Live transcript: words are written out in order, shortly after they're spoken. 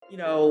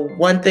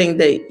One thing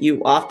that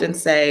you often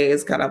say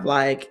is kind of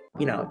like,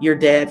 you're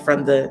dead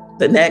from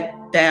the neck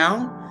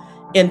down.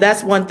 And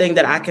that's one thing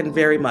that I can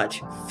very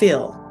much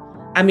feel.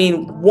 I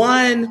mean,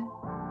 one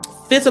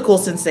physical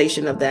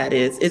sensation of that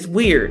is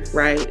weird,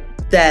 right?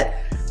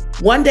 That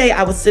one day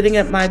I was sitting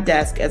at my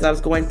desk as I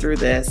was going through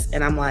this,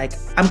 and I'm like,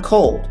 I'm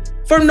cold.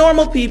 For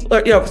normal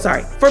people,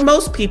 for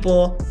most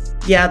people,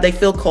 yeah, they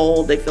feel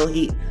cold, they feel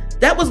heat.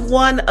 That was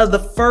one of the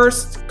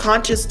first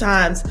conscious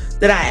times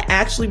that I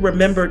actually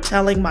remember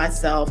telling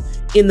myself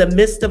in the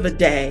midst of a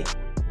day,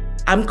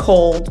 I'm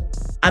cold,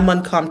 I'm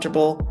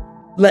uncomfortable,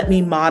 let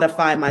me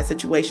modify my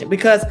situation.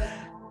 Because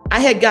I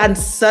had gotten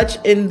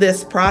such in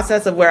this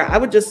process of where I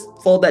would just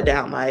fold that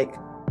down, like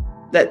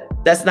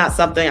that's not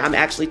something I'm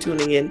actually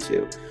tuning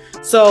into.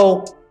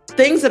 So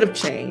things that have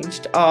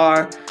changed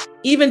are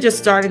even just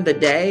starting the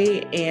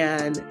day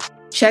and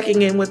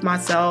checking in with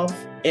myself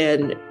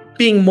and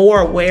being more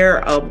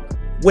aware of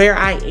where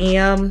I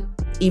am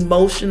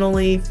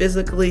emotionally,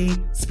 physically,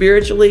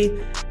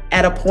 spiritually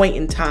at a point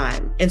in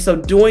time. And so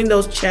doing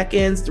those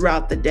check-ins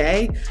throughout the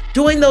day,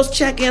 doing those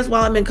check-ins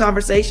while I'm in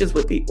conversations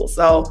with people.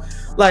 So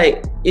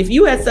like, if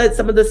you had said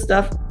some of this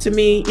stuff to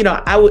me,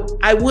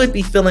 I would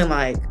be feeling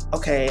like,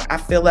 okay, I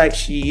feel like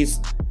she's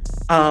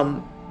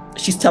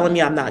telling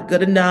me I'm not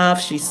good enough.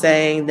 She's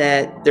saying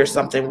that there's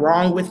something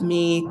wrong with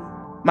me.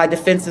 My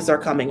defenses are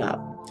coming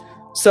up.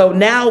 So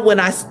now when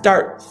I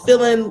start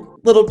feeling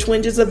little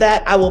twinges of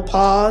that, I will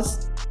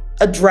pause,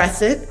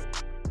 address it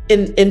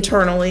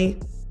internally,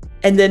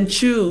 and then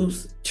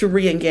choose to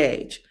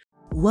re-engage.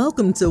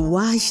 Welcome to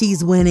Why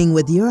She's Winning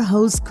with your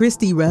host,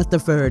 Christy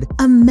Rutherford,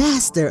 a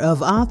master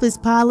of office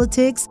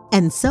politics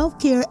and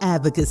self-care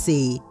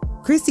advocacy.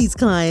 Christy's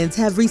clients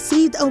have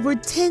received over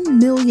 $10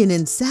 million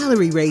in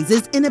salary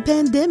raises in a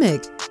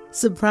pandemic.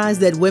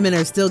 Surprised that women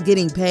are still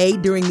getting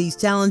paid during these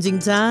challenging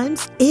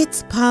times?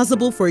 It's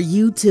possible for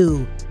you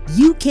too.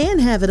 You can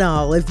have it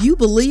all if you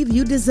believe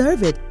you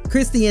deserve it.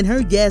 Christy and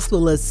her guests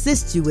will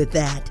assist you with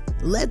that.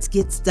 Let's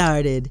get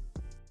started.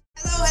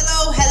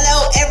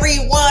 Hello,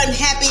 everyone.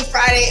 Happy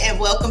Friday and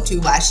welcome to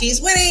Why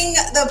She's Winning,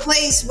 the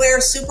place where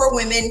super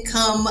women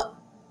come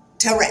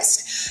to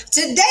rest.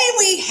 Today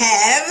we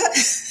have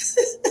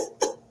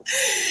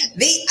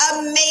the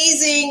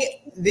amazing,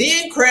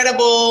 the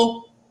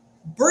incredible,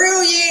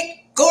 brilliant,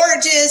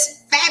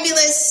 gorgeous,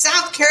 fabulous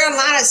South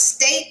Carolina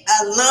State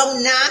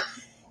alumni,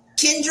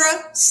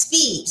 Kendra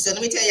Speed. So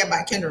let me tell you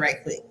about Kendra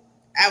right quick.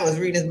 I was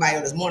reading his bio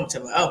this morning to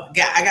me. Oh my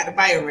God, I got the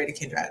bio ready,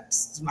 Kendra.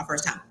 This is my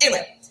first time.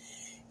 Anyway,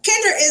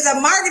 Kendra is a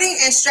marketing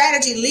and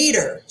strategy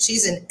leader.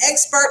 She's an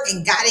expert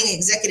in guiding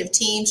executive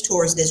teams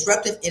towards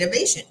disruptive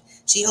innovation.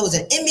 She holds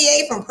an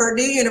MBA from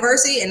Purdue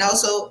University and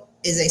also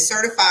is a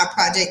certified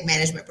project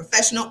management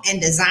professional and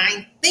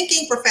design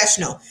thinking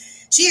professional.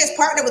 She has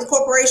partnered with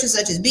corporations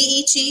such as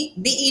BET,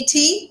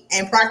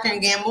 and Procter &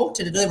 Gamble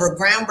to deliver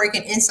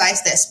groundbreaking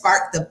insights that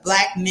sparked the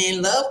Black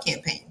Men Love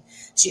campaign.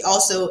 She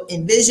also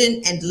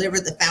envisioned and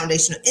delivered the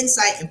foundational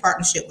insight in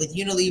partnership with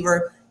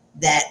Unilever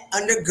that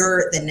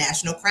undergird the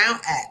National Crown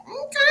Act.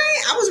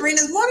 Okay, I was reading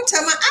this morning,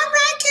 telling me, all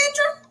right,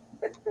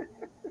 Kendra.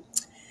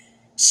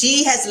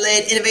 She has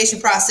led innovation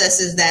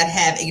processes that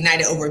have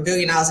ignited over $1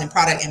 billion in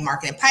product and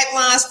marketing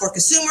pipelines for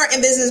consumer and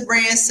business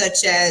brands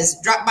such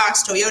as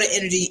Dropbox, Toyota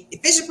Energy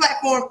Efficient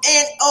Platform,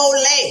 and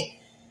Olay.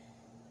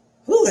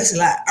 Ooh, that's a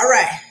lot. All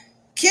right.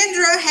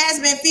 Kendra has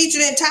been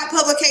featured in top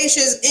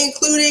publications,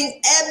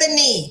 including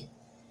Ebony,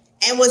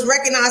 and was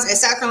recognized at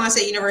South Carolina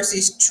State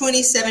University's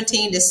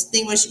 2017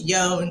 Distinguished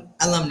Young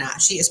Alumni.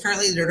 She is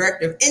currently the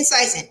Director of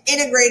Insights and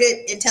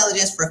Integrated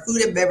Intelligence for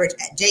Food and Beverage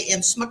at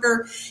J.M.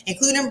 Smucker,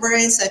 including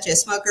brands such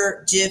as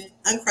Smucker, Jif,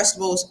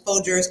 Uncrustables,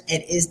 Folgers,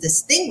 and is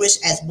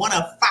distinguished as one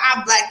of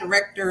 5 Black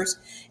directors,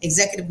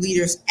 executive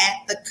leaders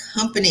at the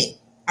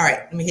company. All right,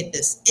 let me hit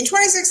this. In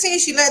 2016,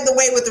 she led the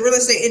way with the real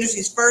estate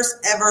industry's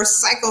first ever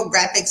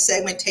psychographic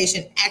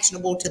segmentation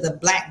actionable to the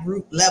Black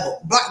group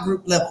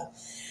level.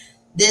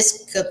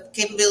 This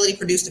capability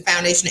produced a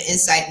foundation of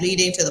insight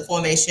leading to the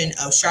formation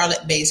of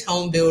Charlotte-based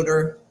home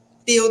builder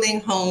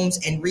Fielding Homes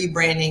and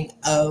rebranding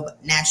of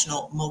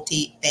national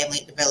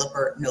multi-family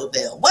developer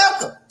Novell.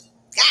 Welcome.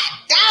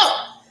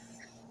 God,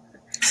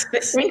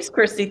 Thanks,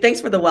 Christy. Thanks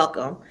for the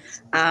welcome.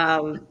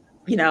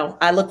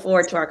 I look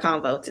forward to our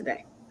convo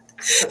today.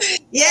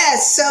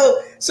 Yes.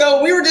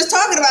 So we were just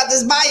talking about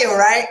this bio,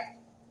 right?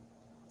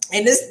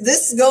 And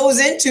this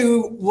goes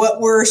into what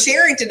we're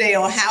sharing today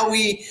on how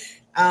we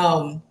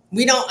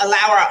don't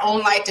allow our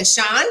own light to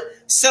shine.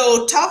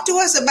 So talk to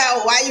us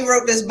about why you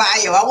wrote this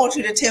bio. I want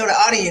you to tell the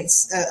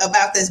audience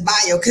about this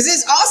bio because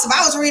it's awesome. I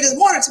was reading this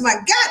morning to my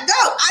God,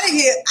 no,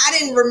 I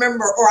didn't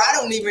remember, or I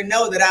don't even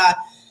know that I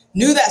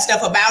knew that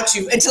stuff about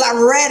you until I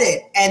read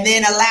it and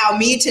then allow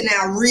me to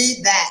now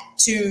read that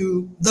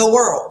to the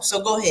world.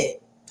 So go ahead,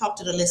 talk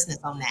to the listeners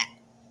on that.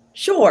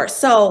 Sure.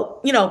 So,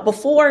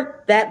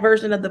 before that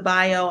version of the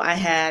bio, I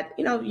had,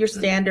 your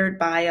standard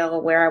bio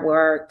where I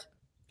worked,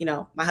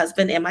 my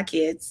husband and my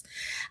kids.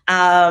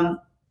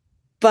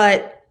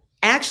 But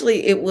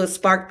actually it was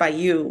sparked by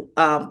you,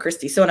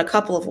 Christy. So in a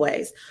couple of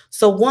ways.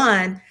 So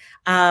one,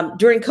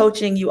 During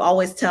coaching, you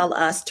always tell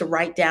us to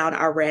write down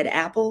our red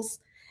apples.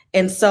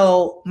 And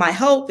so my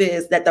hope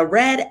is that the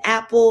red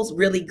apples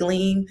really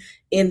gleam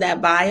in that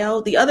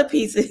bio. The other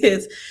piece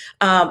is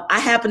I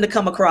happened to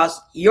come across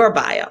your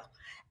bio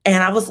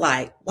and I was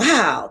like,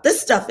 wow,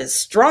 this stuff is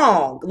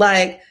strong.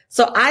 Like,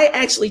 so I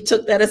actually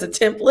took that as a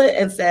template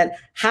and said,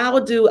 how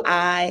do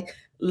I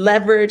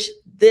leverage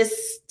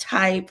this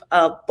type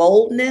of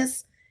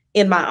boldness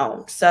in my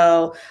own?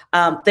 So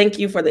thank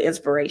you for the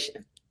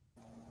inspiration.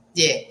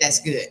 Yeah, that's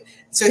good.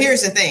 So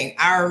here's the thing.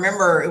 I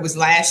remember it was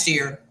last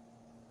year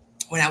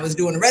when I was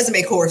doing a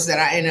resume course that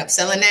I ended up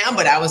selling now,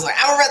 but I was like,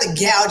 I would rather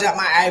gouge out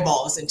my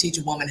eyeballs than teach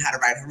a woman how to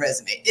write her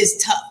resume.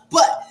 It's tough.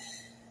 But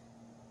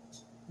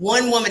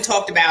one woman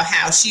talked about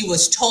how she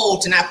was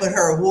told to not put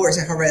her awards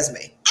in her resume.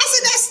 I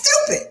said, that's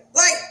stupid.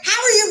 Like,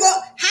 how are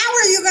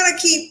you going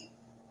to keep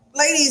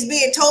ladies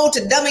being told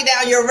to dummy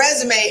down your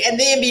resume and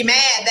then be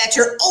mad that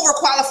you're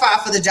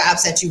overqualified for the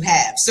jobs that you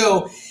have?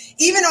 So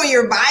even on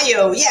your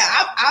bio, yeah,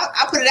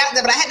 I put it out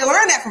there, but I had to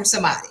learn that from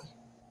somebody.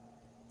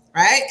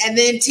 Right? And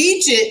then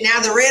teach it. Now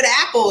the red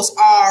apples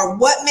are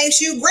what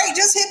makes you great.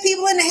 Just hit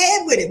people in the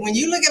head with it. When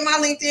you look at my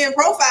LinkedIn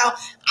profile,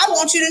 I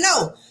want you to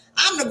know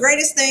I'm the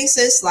greatest thing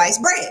since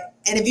sliced bread.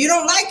 And if you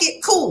don't like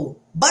it,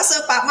 cool. Bust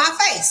up out my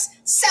face.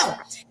 So,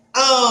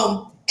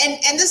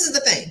 and this is the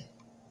thing.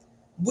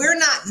 We're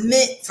not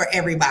meant for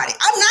everybody.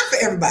 I'm not for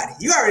everybody.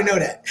 You already know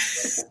that.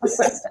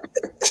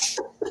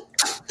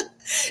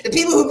 The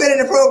people who've been in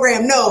the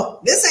program know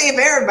this ain't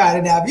for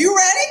everybody. Now, if you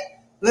ready,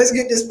 let's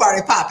get this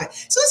party popping.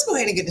 So let's go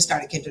ahead and get this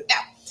started, Kendra.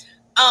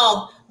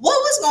 Now, what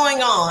was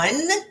going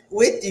on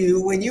with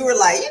you when you were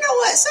like, you know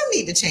what,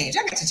 something need to change.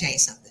 I got to change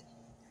something.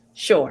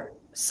 Sure.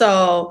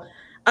 So,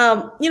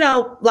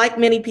 like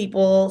many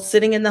people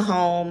sitting in the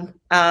home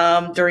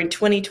during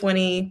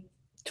 2020,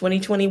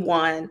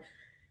 2021.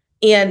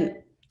 And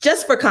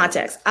just for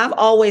context, I've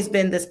always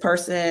been this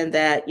person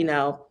that,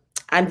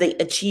 I'm the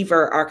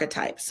achiever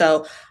archetype.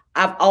 So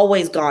I've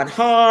always gone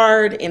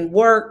hard in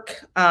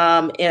work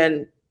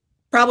and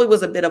probably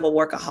was a bit of a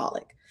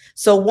workaholic.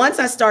 So once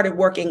I started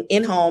working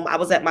in home, I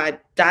was at my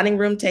dining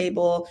room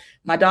table,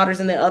 my daughter's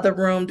in the other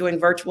room doing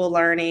virtual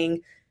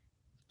learning.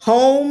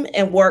 Home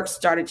and work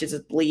started to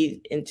just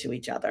bleed into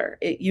each other.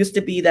 It used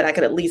to be that I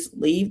could at least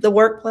leave the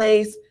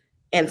workplace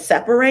and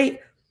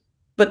separate,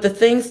 but the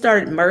things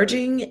started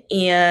merging.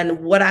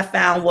 And what I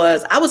found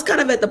was I was kind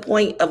of at the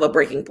point of a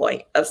breaking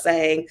point of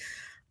saying,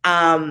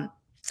 I'm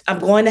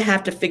going to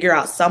have to figure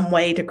out some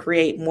way to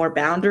create more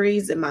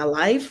boundaries in my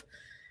life.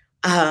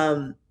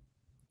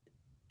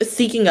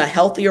 Seeking a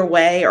healthier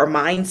way or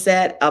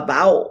mindset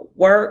about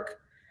work,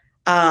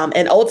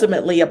 and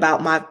ultimately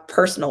about my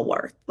personal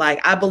worth. Like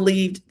I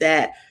believed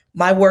that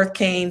my worth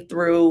came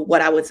through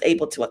what I was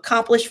able to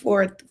accomplish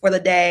for the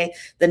day,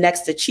 the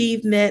next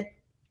achievement.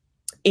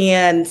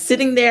 And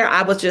sitting there,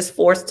 I was just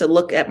forced to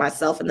look at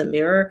myself in the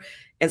mirror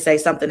and say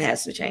something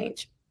has to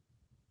change.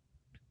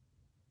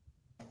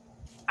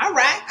 All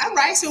right.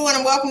 So we want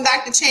to welcome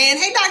Dr. Chan.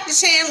 Hey, Dr.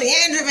 Chan,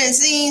 Leandra,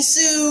 Vincine,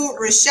 Sue,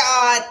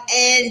 Rashad,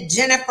 and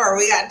Jennifer.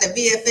 We got the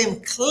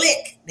VFM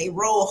clique. They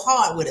roll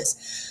hard with us.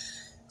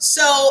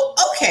 So,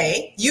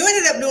 okay, you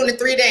ended up doing a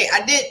 3-day.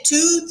 I did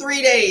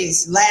 2-3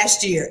 days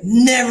last year.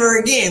 Never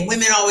again.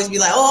 Women always be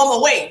like, oh, I'm going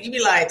to wait. You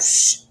be like,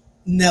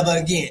 never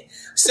again.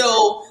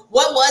 So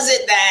what was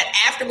it that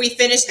after we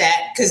finished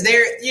that, because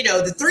there,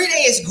 the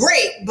 3-day is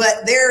great,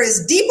 but there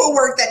is deeper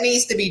work that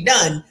needs to be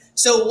done.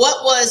 So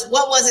what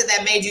was it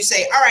that made you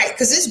say, all right,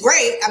 because it's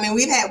great. I mean,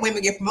 we've had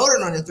women get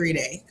promoted on the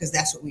 3-day because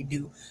that's what we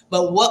do.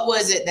 But what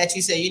was it that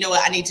you said, you know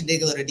what, I need to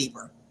dig a little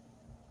deeper?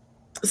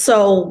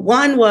 So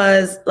one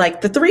was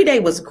like the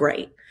 3-day was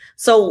great.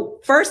 So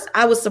first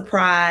I was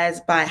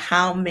surprised by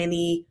how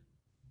many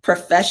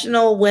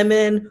professional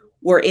women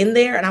were in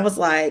there. And I was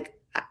like,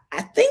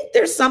 I think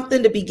there's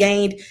something to be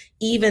gained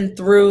even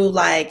through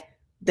like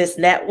this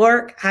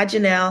network. Hi,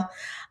 Janelle.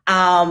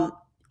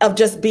 Of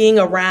just being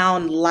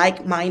around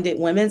like-minded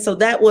women. So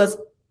that was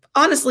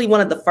honestly one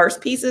of the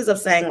first pieces of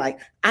saying like,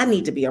 I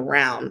need to be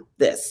around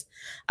this.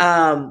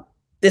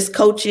 This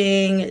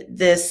coaching,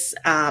 this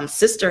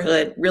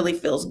sisterhood really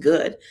feels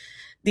good.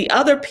 The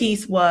other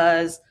piece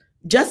was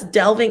just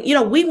delving,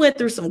 we went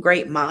through some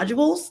great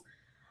modules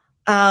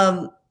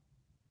and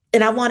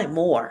I wanted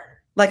more.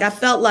 Like I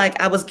felt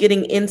like I was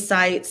getting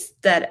insights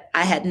that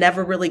I had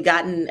never really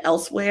gotten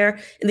elsewhere.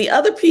 And the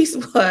other piece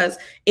was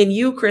in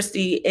you,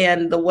 Christy,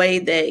 and the way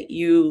that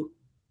you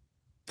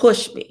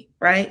push me,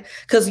 right?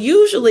 Because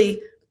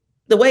usually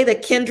the way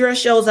that Kendra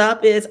shows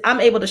up is I'm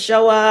able to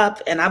show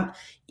up and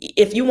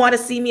if you want to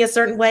see me a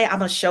certain way, I'm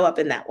going to show up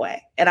in that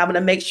way. And I'm going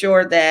to make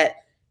sure that,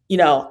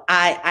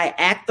 I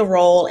act the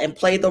role and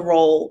play the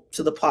role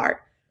to the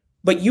part.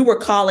 But you were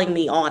calling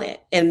me on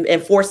it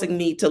and forcing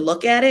me to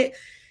look at it.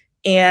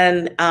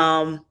 And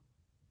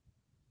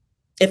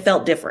it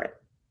felt different.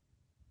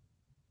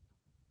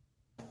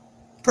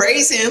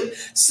 Praise him.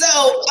 So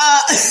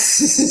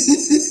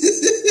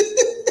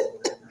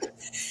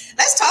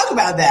let's talk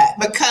about that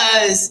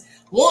because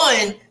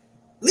one,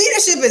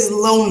 leadership is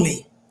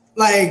lonely.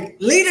 Like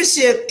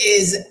leadership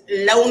is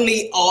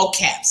lonely, all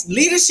caps.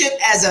 Leadership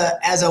as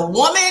a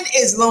woman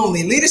is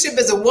lonely. Leadership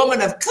as a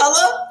woman of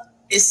color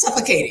is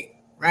suffocating,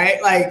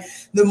 right? Like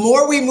the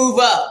more we move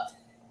up,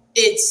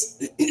 it's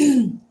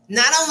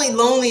not only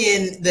lonely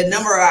in the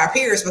number of our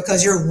peers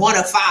because you're one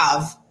of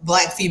 5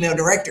 Black female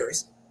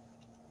directors,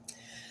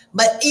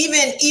 but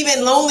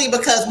even lonely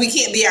because we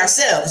can't be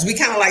ourselves. We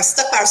kind of like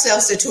stuff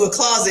ourselves into a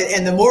closet.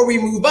 And the more we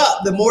move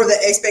up, the more the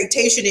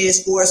expectation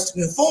is for us to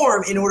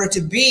conform in order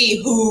to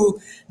be who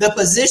the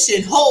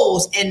position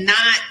holds and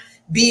not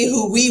be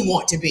who we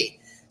want to be.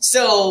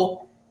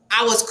 So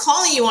I was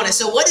calling you on it.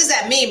 So what does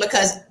that mean?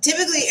 Because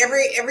typically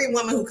every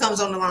woman who comes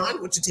on the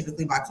line, which are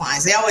typically my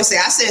clients, they always say,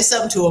 I said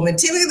something to them, and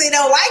typically they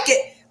don't like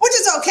it, which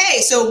is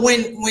okay. So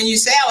when you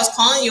say I was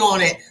calling you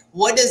on it,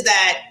 what does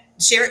that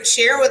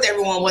share with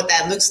everyone what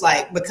that looks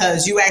like?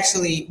 Because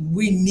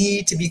we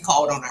need to be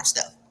called on our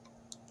stuff.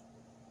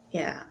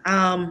 Yeah.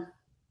 I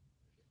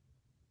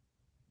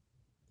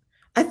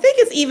think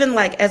it's even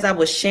like, as I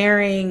was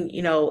sharing,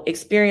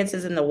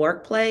 experiences in the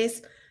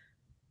workplace,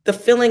 the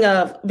feeling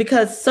of,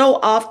 because so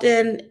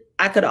often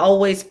I could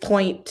always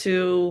point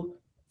to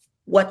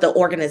what the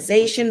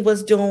organization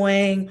was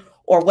doing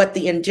or what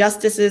the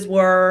injustices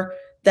were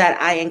that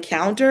I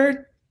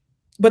encountered.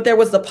 But there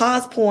was the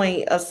pause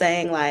point of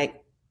saying, like,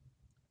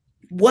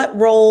 what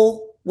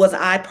role was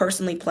I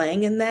personally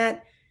playing in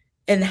that?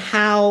 And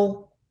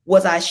how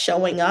was I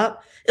showing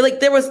up? Like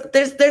there's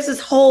this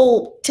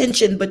whole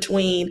tension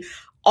between,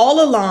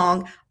 all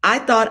along, I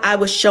thought I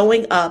was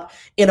showing up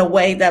in a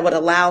way that would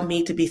allow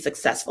me to be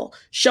successful,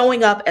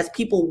 showing up as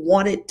people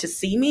wanted to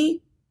see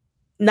me,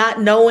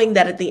 not knowing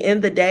that at the end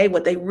of the day,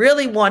 what they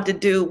really wanted to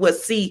do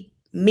was see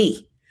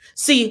me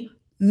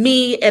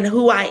and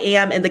who I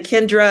am and the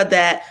Kendra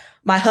that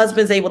my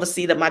husband's able to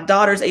see, that my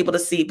daughter's able to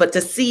see, but to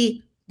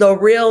see the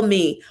real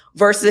me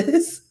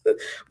versus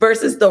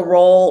the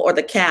role or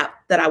the cap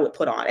that I would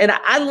put on. And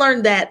I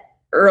learned that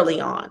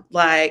early on,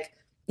 like,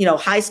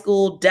 high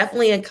school,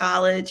 definitely in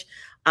college,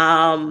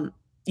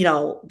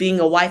 being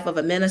a wife of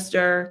a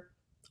minister,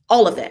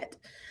 all of that.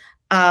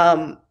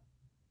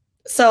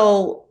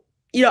 So,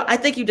 I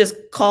think you just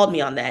called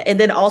me on that. And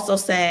then also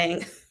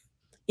saying,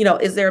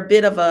 is there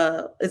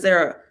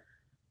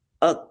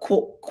a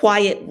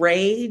quiet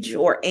rage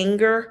or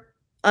anger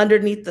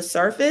underneath the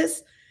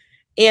surface?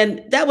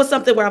 And that was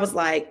something where I was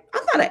like,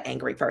 I'm not an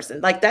angry person.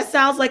 Like, that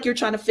sounds like you're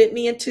trying to fit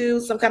me into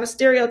some kind of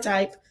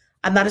stereotype.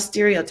 I'm not a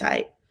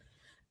stereotype.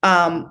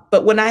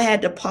 But when I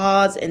had to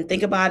pause and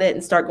think about it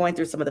and start going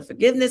through some of the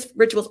forgiveness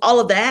rituals, all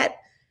of that,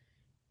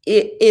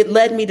 it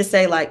led me to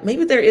say, like,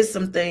 maybe there are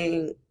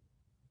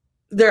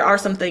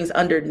some things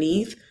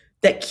underneath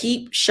that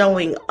keep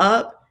showing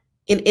up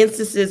in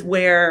instances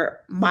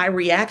where my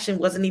reaction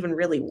wasn't even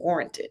really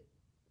warranted.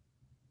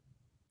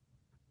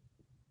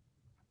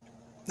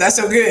 That's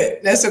so good.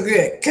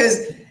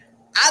 Because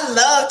I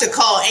love to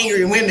call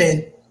angry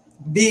women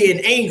being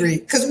angry.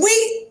 Because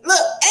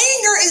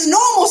anger is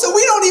normal, so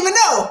we don't even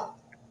know.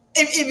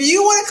 If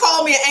you want to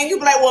call me an angry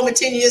Black woman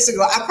 10 years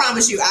ago, I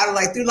promise you, I would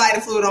like threw lighter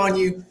fluid on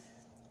you,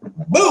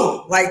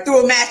 boom, like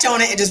threw a match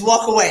on it and just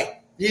walk away.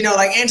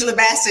 Like Angela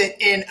Bassett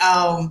in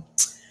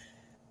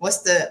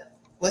what's the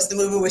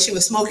movie where she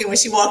was smoking when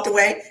she walked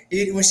away?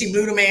 When she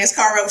blew the man's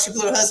car up, she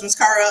blew her husband's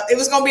car up. It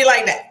was gonna be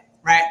like that.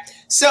 Right.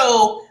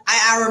 So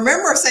I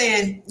remember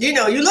saying, you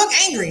look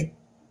angry.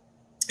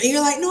 And you're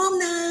like, no, I'm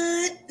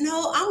not.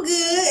 No, I'm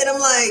good. And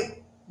I'm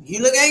like,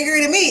 you look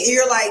angry to me. And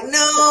you're like,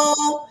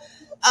 no,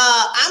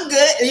 I'm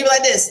good. And you're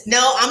like this.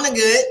 No, I'm not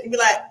good. You'd be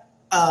like,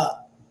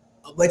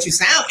 but you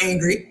sound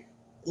angry.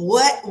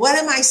 What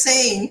am I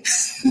saying?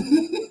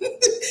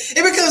 It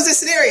becomes this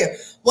scenario.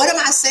 What am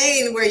I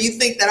saying where you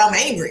think that I'm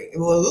angry?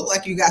 Well, it look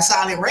like you got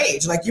silent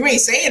rage. Like you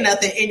ain't saying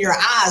nothing in your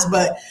eyes,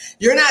 but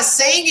you're not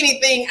saying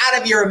anything out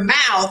of your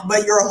mouth,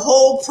 but your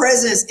whole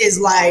presence is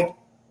like,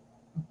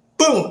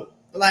 boom,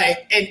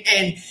 like,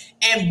 and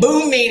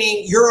boom,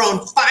 meaning you're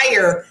on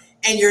fire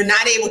and you're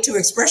not able to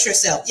express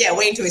yourself. Yeah,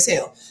 waiting to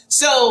exhale.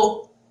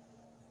 So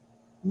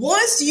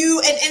once you,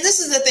 and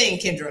this is the thing,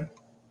 Kendra,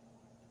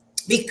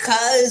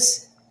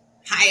 because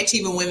high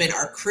achieving women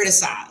are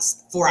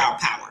criticized for our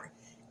power.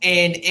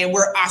 And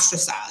we're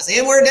ostracized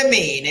and we're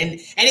demeaned.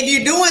 And if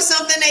you're doing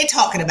something, they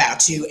talking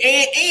about you.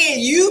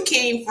 And you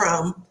came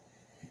from,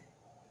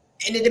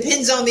 and it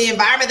depends on the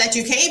environment that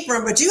you came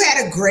from, but you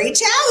had a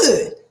great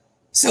childhood.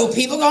 So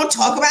people gonna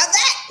talk about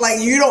that.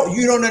 Like you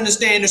don't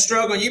understand the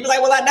struggle. And you be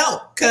like, well, I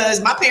don't,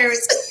 because my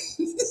parents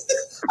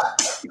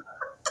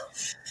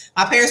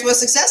my parents were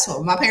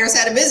successful. My parents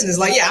had a business.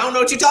 Like, yeah, I don't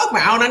know what you're talking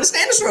about. I don't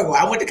understand the struggle.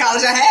 I went to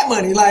college. I had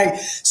money. Like,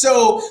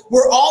 so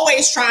we're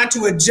always trying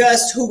to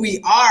adjust who we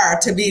are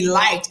to be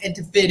liked and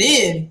to fit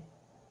in,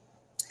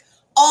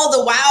 all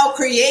the while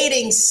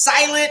creating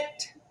silent,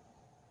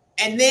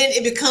 and then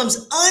it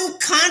becomes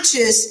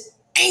unconscious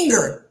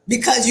anger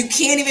because you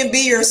can't even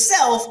be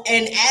yourself.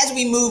 And as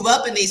we move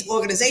up in these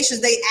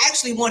organizations, they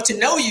actually want to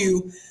know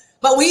you,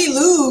 but we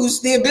lose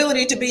the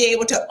ability to be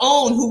able to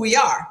own who we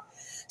are.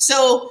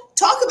 So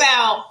talk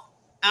about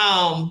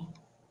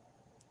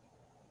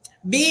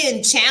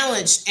being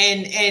challenged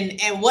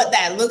and what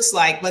that looks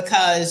like,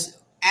 because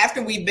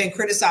after we've been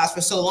criticized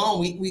for so long,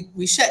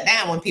 we shut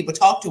down when people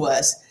talk to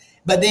us,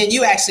 but then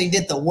you actually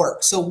did the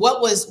work. So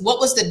what was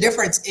the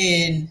difference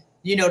in,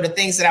 the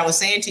things that I was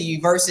saying to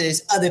you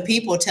versus other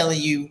people telling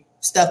you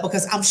stuff?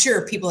 Because I'm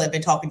sure people have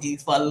been talking to you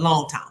for a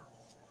long time.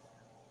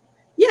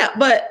 Yeah,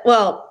 but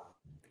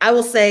I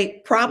will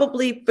say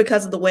probably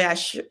because of the way I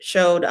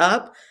showed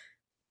up,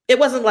 it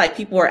wasn't like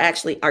people were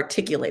actually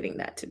articulating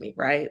that to me,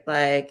 right?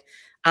 Like,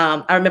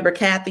 I remember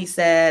Kathy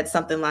said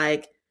something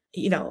like,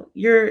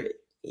 you're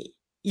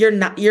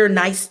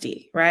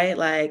nasty, right?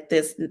 Like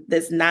this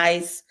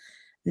nice,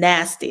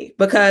 nasty,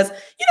 because,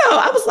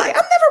 I was like,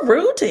 I'm never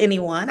rude to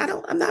anyone.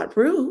 I'm not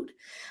rude.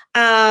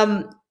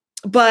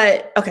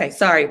 But okay,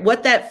 sorry.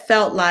 What that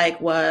felt like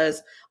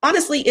was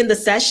honestly in the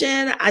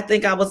session, I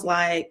think I was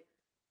like,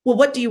 well,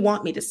 what do you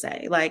want me to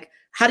say? Like,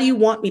 how do you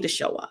want me to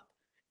show up?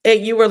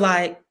 And you were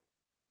like,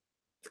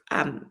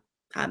 I'm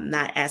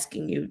not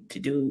asking you to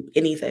do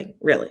anything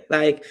really.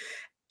 Like,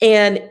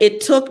 and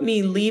it took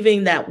me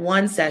leaving that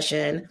one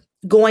session,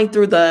 going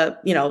through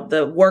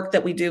the work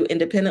that we do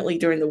independently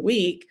during the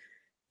week,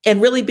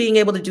 and really being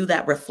able to do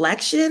that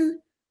reflection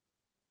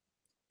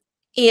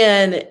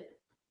and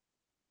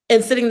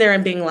sitting there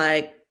and being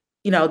like,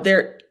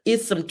 there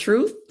is some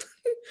truth.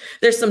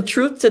 There's some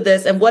truth to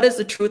this. And what is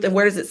the truth and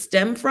where does it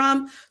stem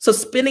from? So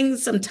spending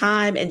some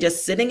time and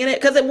just sitting in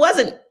it, because it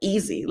wasn't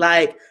easy.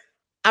 Like,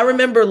 I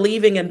remember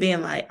leaving and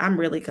being like, I'm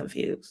really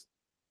confused.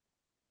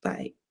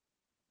 Like,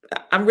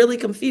 I'm really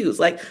confused.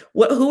 Like,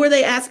 who are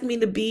they asking me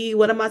to be?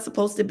 What am I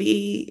supposed to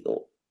be?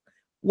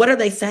 What are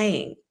they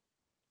saying?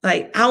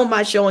 Like, how am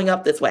I showing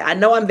up this way? I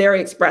know I'm very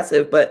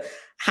expressive, but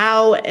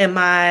how am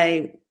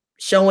I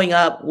showing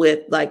up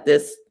with like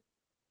this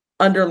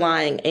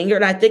underlying anger?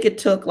 And I think it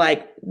took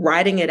like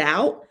writing it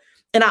out.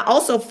 And I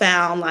also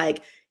found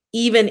like,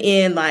 even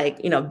in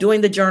like,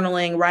 doing the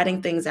journaling,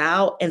 writing things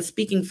out and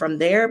speaking from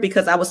there,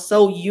 because I was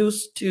so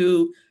used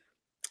to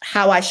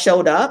how I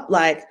showed up.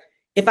 Like,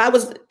 if I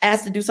was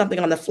asked to do something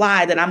on the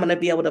fly, then I'm going to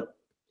be able to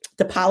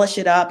polish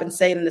it up and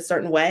say it in a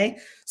certain way.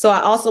 So I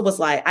also was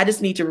like, I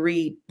just need to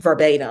read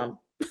verbatim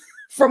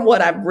from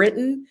what I've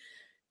written.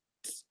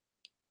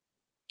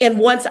 And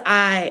once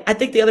I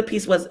think the other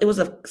piece was, it was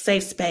a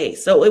safe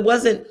space. So it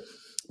wasn't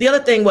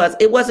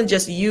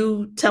just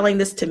you telling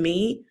this to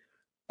me,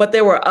 but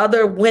there were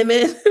other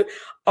women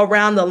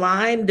around the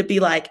line to be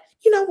like,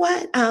 you know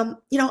what?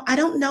 I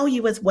don't know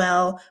you as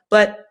well,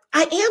 but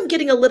I am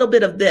getting a little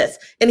bit of this.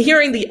 And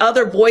hearing the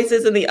other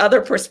voices and the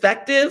other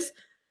perspectives,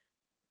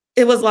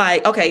 it was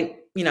like, okay,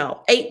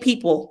 8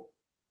 people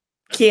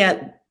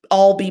can't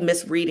all be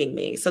misreading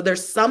me. So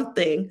there's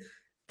something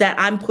that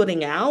I'm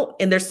putting out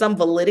and there's some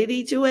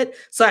validity to it.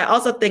 So I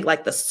also think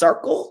like the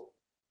circle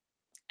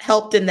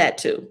helped in that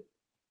too.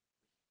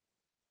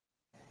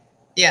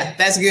 Yeah,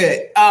 that's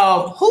good.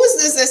 Who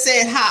is this that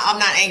said, hi, I'm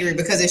not angry,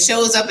 because it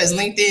shows up as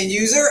LinkedIn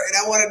user, and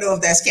I want to know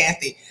if that's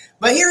Kathy.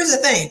 But here's the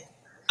thing.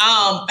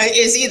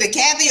 It's either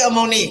Kathy or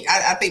Monique.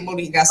 I think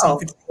Monique got some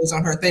controls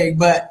on her thing,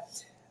 but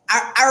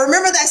I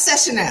remember that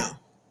session now.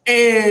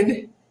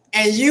 And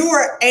you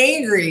were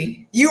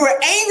angry. You were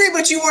angry,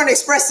 but you weren't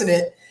expressing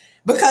it,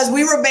 because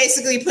we were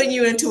basically putting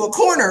you into a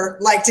corner,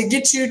 like to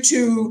get you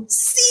to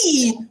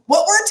see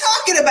what we're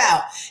talking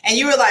about. And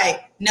you were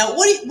like, no,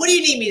 what do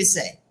you need me to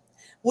say?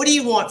 What do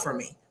you want from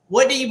me?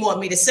 What do you want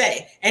me to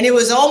say? And it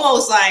was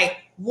almost like,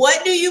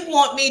 what do you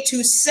want me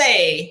to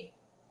say?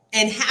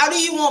 And how do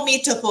you want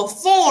me to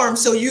perform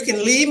so you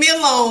can leave me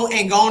alone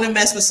and go on and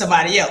mess with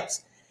somebody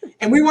else?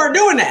 And we weren't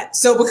doing that.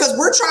 So because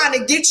we're trying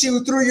to get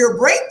you through your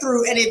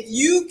breakthrough, and if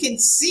you can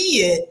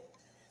see it,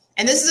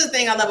 and this is the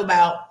thing I love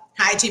about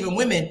high achieving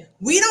women,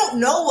 we don't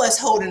know what's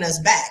holding us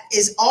back.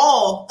 It's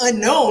all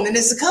unknown, and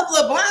it's a couple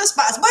of blind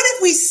spots. But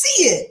if we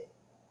see it,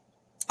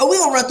 we're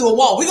going to run through a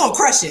wall. We're going to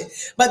crush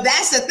it. But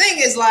that's the thing,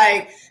 is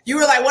like, you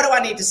were like, what do I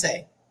need to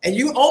say? And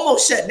you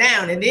almost shut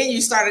down. And then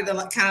you started to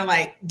kind of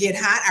like get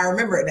hot. I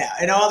remember it now.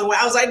 And all the way,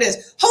 I was like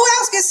this, who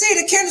else can see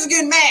that Kendra's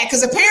getting mad?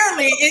 Because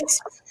apparently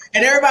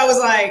and everybody was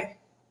like,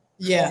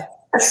 yeah.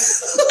 8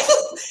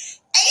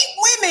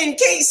 women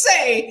can't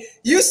say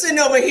you sitting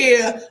over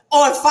here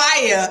on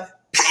fire,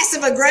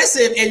 passive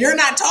aggressive, and you're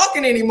not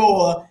talking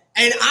anymore.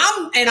 And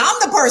I'm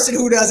the person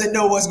who doesn't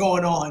know what's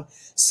going on.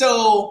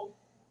 So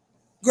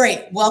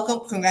great.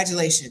 Welcome.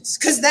 Congratulations.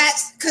 Because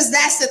that's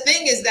the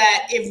thing, is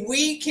that if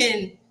we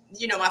can,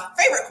 my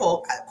favorite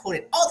quote, I quote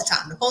it all the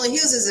time, Napoleon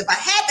Hill says, if I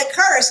had the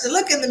courage to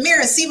look in the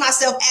mirror and see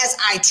myself as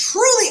I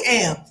truly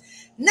am,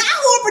 not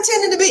who I'm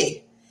pretending to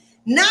be,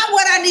 not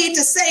what I need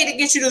to say to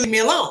get you to leave me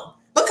alone,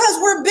 because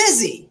we're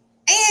busy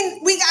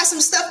and we got some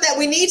stuff that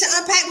we need to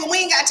unpack, but we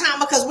ain't got time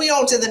because we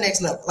on to the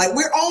next level. Like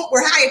we're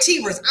high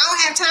achievers. I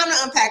don't have time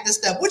to unpack this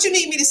stuff. What you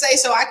need me to say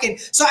so I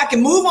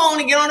can move on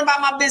and get on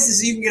about my business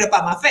so you can get up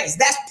out my face.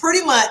 That's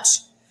pretty much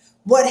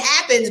what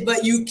happens.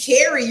 But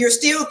you're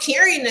still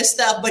carrying this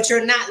stuff, but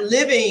you're not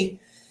living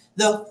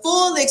the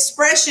full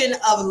expression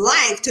of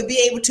life to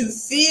be able to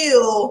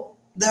feel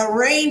the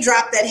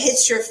raindrop that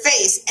hits your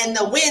face and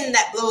the wind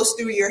that blows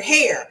through your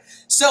hair.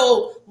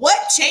 So what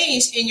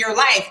changed in your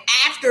life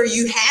after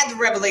you had the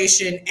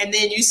revelation and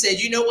then you said,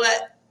 you know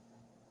what?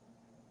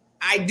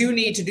 I do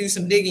need to do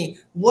some digging.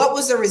 What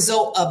was the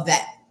result of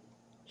that?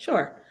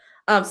 Sure.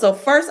 So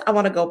first I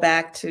want to go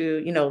back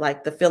to,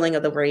 like the feeling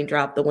of the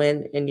raindrop, the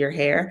wind in your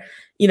hair.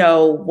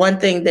 One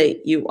thing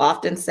that you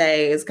often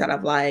say is kind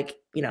of like,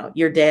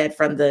 you're dead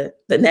from the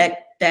neck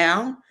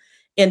down.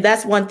 And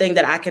that's one thing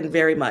that I can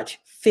very much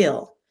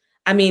feel.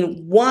 I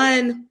mean,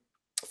 one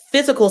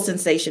physical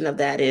sensation of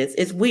that is,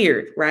 it's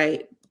weird,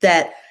 right?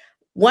 That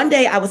one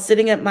day I was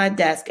sitting at my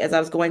desk as I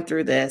was going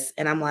through this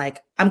and I'm like,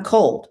 I'm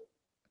cold.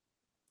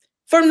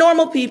 For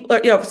normal people,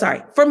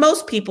 for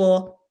most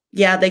people,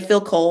 yeah, they feel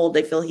cold,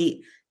 they feel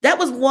heat. That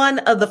was one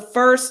of the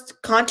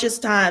first conscious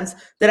times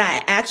that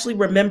I actually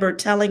remember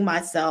telling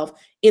myself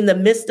in the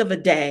midst of a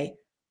day,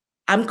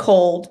 I'm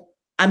cold,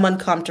 I'm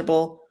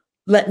uncomfortable,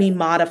 let me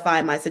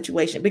modify my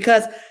situation.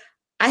 Because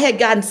I had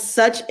gotten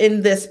such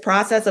in this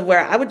process of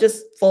where I would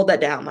just fold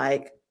that down,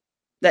 like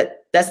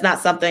that's not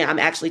something I'm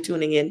actually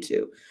tuning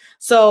into.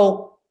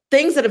 So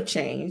things that have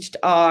changed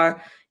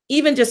are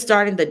even just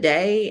starting the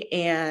day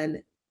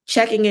and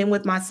checking in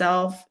with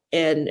myself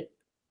and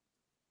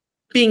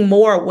being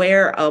more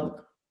aware of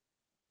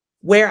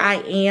where I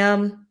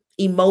am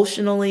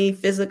emotionally,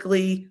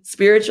 physically,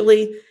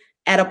 spiritually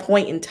at a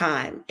point in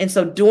time. And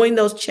so doing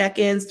those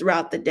check-ins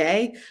throughout the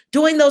day,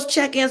 doing those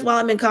check-ins while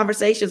I'm in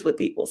conversations with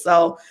people.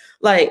 So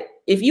like,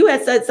 if you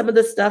had said some of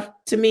this stuff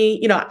to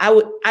me,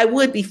 I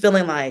would be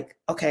feeling like,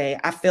 okay,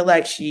 I feel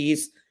like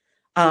she's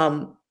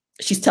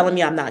telling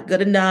me I'm not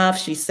good enough.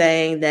 She's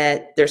saying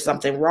that there's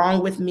something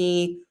wrong with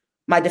me.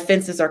 My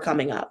defenses are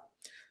coming up.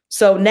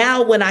 So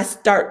now when I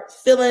start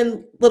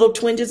feeling little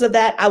twinges of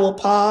that, I will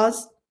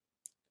pause,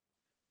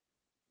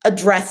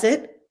 address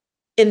it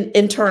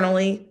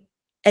internally,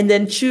 and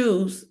then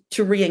choose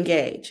to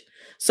re-engage.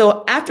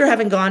 So after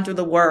having gone through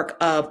the work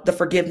of the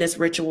forgiveness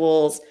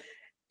rituals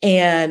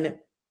and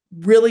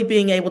really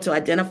being able to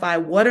identify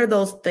what are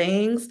those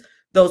things,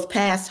 those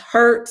past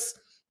hurts,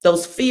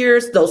 those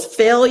fears, those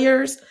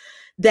failures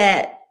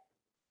that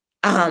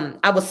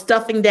I was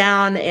stuffing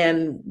down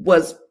and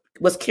was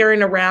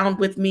carrying around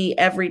with me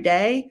every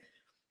day,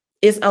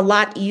 it's a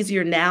lot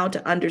easier now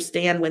to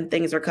understand when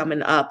things are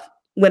coming up,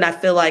 when I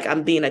feel like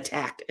I'm being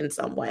attacked in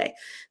some way.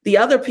 The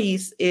other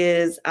piece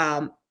is,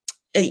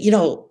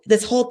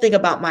 this whole thing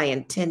about my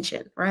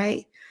intention,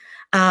 right?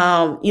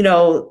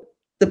 The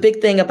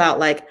big thing about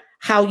like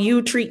how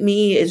you treat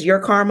me is your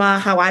karma,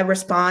 how I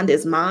respond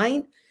is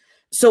mine.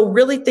 So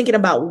really thinking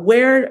about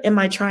where am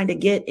I trying to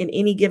get in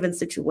any given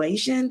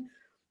situation?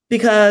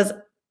 Because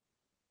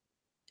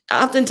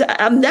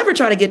I'm never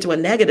trying to get to a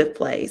negative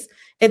place,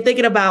 and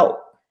thinking about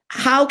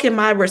how can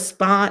my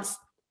response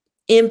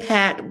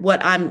impact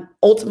what I'm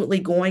ultimately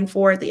going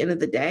for at the end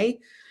of the day.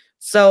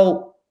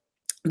 So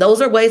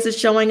those are ways of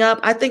showing up.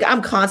 I think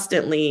I'm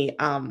constantly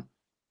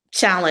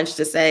challenged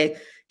to say,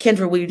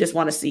 Kendra, we just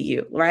want to see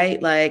you,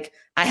 right? Like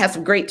I have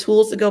some great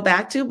tools to go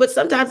back to, but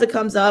sometimes it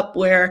comes up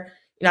where,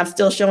 I'm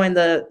still showing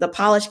the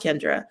polished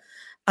Kendra.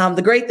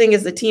 The great thing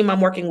is the team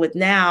I'm working with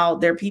now,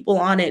 there are people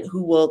on it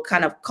who will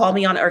kind of call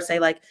me on it or say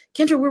like,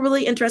 Kendra, we're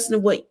really interested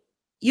in what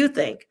you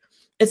think.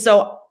 And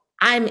so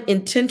I'm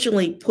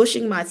intentionally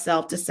pushing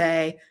myself to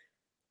say,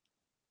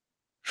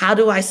 how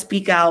do I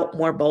speak out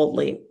more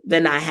boldly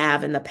than I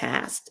have in the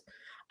past?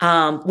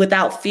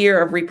 Without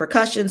fear of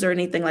repercussions or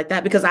anything like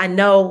that, because I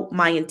know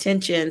my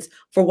intentions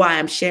for why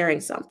I'm sharing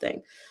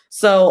something.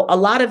 So a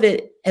lot of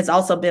it has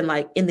also been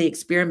like in the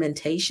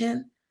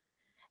experimentation.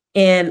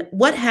 And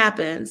what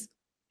happens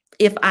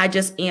if I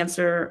just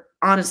answer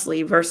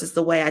honestly versus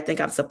the way I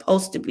think I'm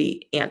supposed to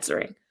be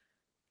answering?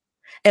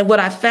 And what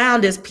I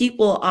found is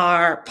people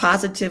are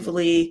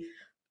positively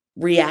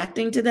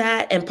reacting to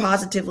that and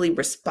positively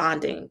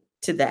responding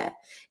to that.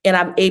 And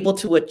I'm able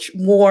to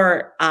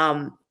more,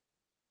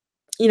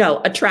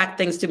 attract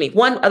things to me.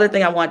 One other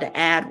thing I wanted to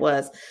add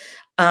was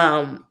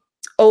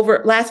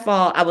over last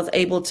fall, I was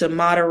able to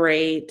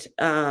moderate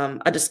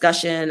a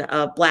discussion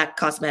of Black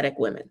cosmetic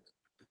women.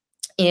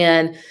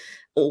 And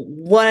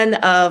one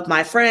of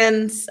my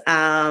friends,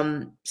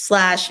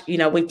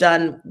 we've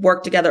done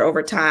work together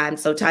over time.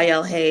 So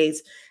Tyel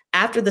Hayes,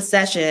 after the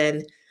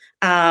session,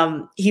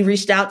 he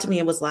reached out to me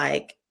and was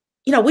like,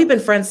 we've been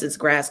friends since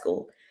grad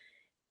school.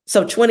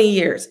 So 20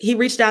 years. He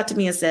reached out to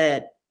me and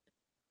said,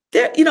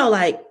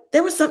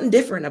 there was something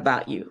different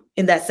about you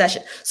in that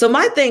session. So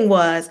my thing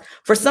was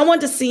for someone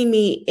to see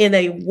me in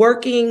a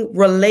working,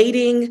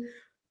 relating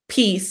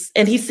piece,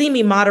 and he's seen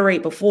me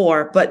moderate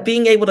before, but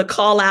being able to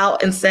call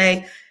out and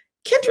say,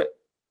 Kendra,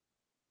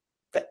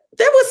 there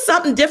was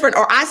something different,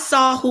 or I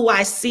saw who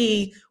I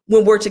see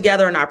when we're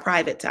together in our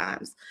private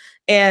times.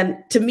 And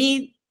to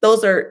me,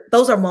 those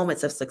are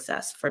moments of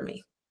success for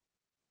me.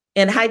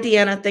 And hi,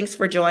 Deanna, thanks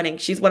for joining.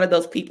 She's one of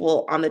those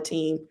people on the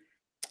team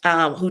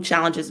who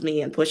challenges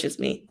me and pushes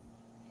me.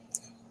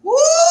 Woo!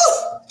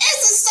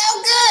 This is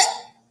so good.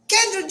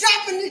 Kendra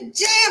dropping the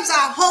gems.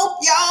 I hope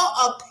y'all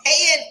are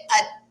paying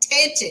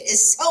attention.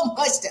 It's so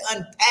much to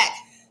unpack.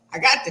 I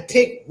got to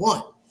pick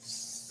one.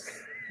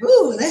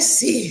 Ooh, let's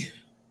see.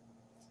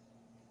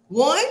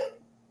 One,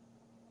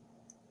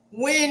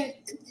 when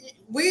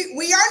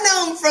we are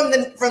known from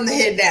the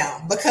head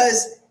down,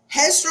 because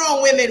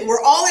headstrong women,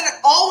 we're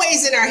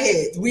always in our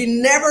heads.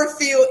 We never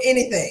feel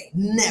anything,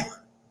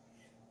 never.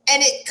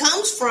 And it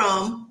comes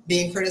from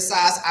being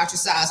criticized,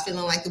 ostracized,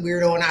 feeling like the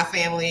weirdo in our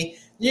family,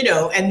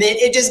 and then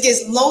it just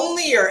gets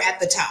lonelier at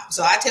the top.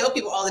 So I tell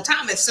people all the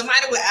time, if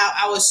somebody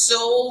I was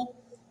so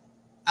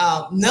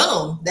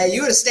numb that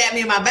you would have stabbed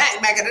me in my back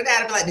in the day,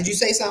 I'd be like, did you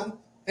say something?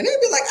 And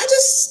they'd be like, I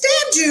just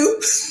stabbed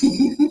you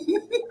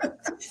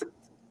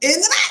in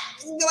the back.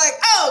 You'd be like,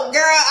 oh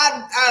girl,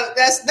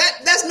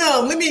 that's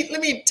numb. Let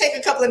me take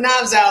a couple of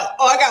knives out.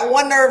 Oh, I got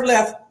one nerve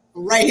left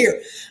right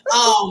here.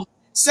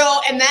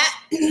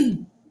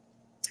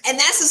 And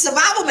that's a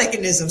survival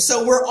mechanism.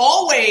 So we're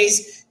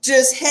always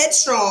just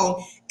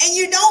headstrong, and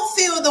you don't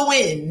feel the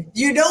wind.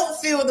 You don't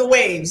feel the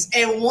waves.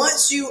 And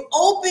once you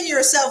open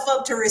yourself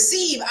up to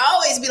receive, I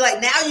always be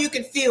like, now you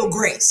can feel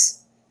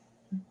grace.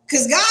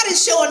 Because God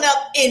is showing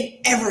up in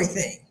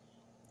everything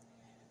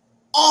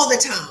all the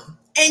time.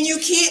 And you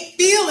can't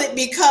feel it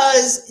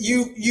because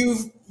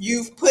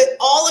you've put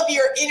all of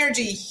your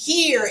energy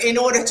here in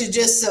order to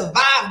just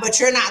survive, but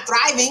you're not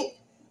thriving.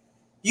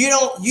 You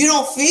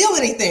don't feel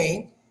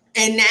anything.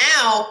 And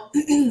now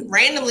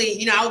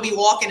randomly, I would be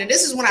walking, and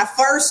this is when I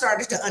first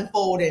started to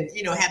unfold and,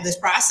 have this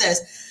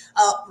process.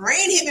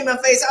 Rain hit me in my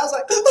face. I was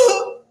like,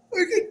 oh,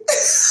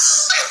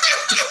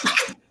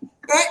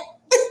 right?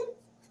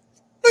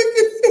 I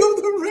could feel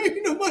the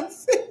rain on my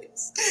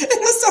face. And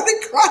I started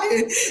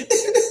crying.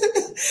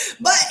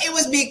 But it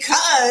was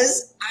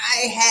because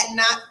I had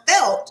not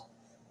felt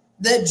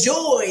the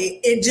joy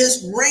in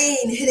just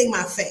rain hitting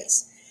my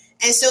face.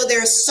 And so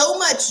there's so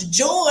much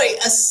joy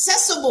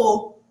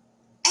accessible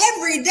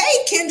every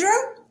day, Kendra.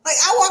 Like,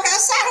 I walk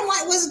outside, I'm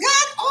like, was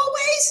God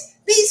always,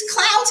 these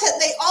clouds, have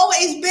they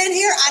always been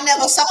here? I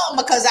never saw them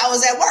because I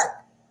was at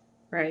work.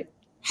 Right.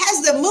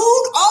 Has the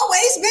moon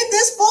always been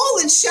this full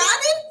and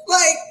shining?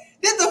 Like,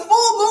 did the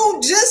full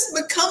moon just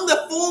become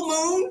the full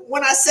moon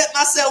when I set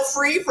myself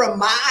free from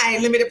my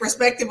limited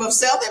perspective of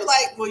self? They were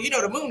like, well,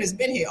 the moon has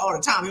been here all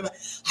the time. You're like,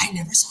 I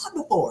never saw it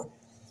before,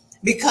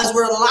 because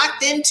we're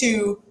locked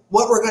into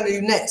what we're going to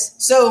do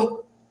next.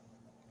 So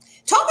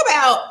talk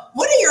about,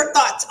 what are your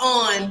thoughts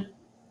on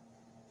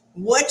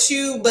what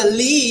you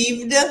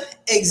believed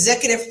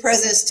executive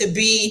presence to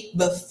be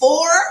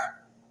before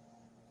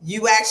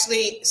you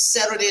actually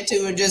settled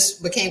into and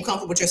just became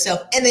comfortable with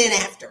yourself, and then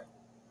after?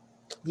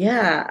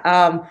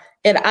 Yeah.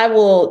 And I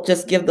will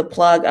just give the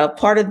plug.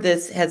 Part of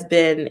this has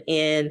been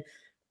in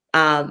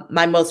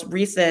my most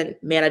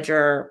recent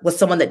manager was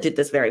someone that did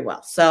this very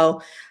well.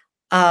 So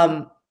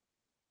I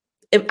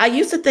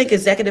used to think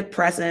executive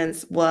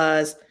presence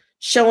was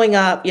showing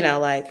up,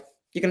 like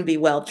you're going to be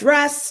well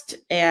dressed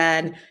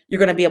and you're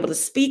going to be able to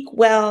speak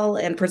well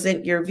and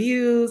present your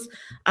views.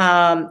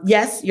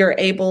 Yes, you're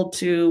able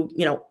to,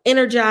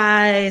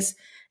 energize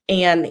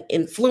and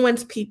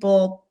influence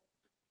people.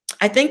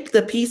 I think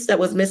the piece that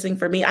was missing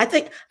for me, I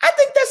think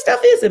that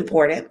stuff is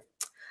important.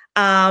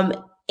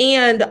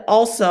 And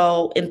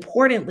also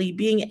importantly,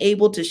 being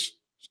able to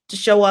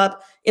show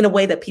up in a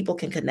way that people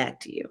can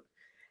connect to you,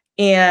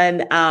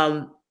 and,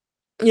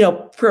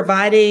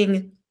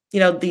 providing,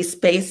 these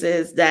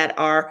spaces that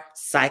are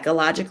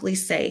psychologically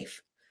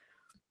safe,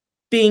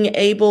 being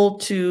able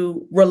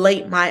to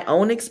relate my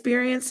own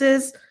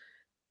experiences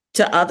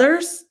to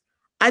others.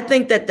 I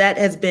think that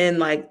has been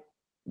like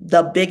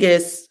the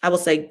biggest, I will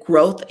say,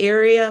 growth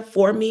area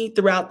for me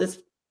throughout this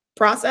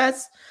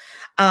process.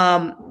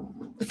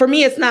 For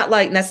me, it's not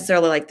like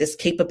necessarily like this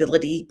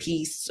capability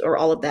piece or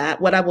all of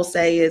that. What I will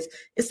say is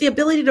it's the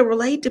ability to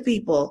relate to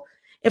people,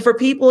 and for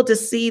people to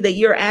see that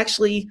you're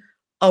actually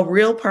a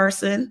real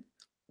person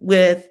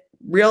with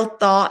real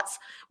thoughts,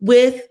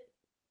 with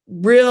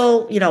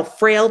real,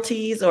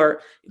 frailties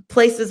or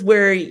places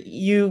where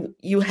you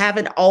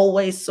haven't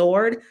always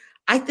soared.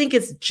 I think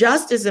it's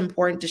just as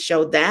important to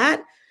show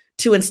that,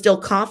 to instill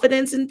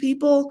confidence in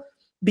people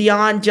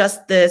beyond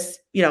just this,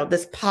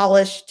 this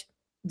polished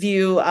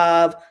view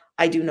of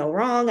I do no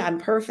wrong, I'm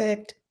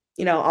perfect,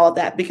 all of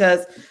that.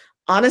 Because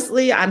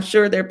honestly, I'm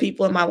sure there are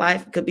people in my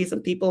life, could be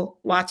some people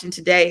watching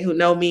today who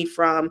know me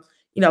from,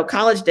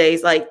 college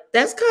days. Like,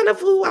 that's kind of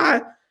who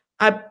I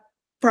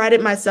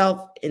prided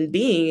myself in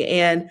being.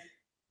 And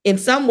in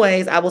some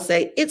ways, I will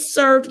say it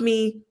served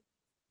me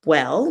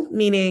well,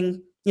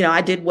 meaning,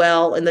 I did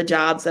well in the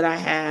jobs that I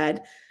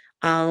had.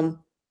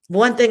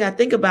 One thing I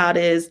think about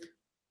is,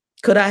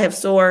 could I have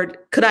soared?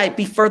 Could I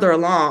be further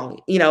along,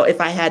 if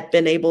I had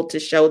been able to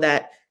show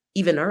that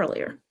even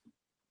earlier?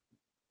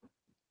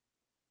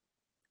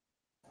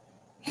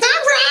 All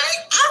right.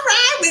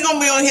 We're going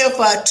to be on here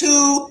for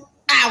 2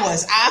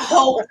 hours. I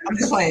hope, I'm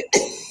just playing,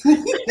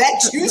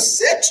 that you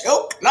set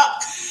your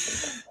clock.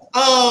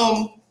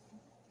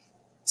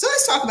 So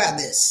let's talk about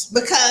this,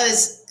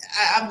 because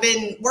I've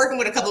been working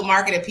with a couple of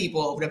marketing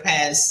people over the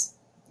past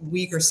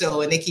week or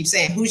so, and they keep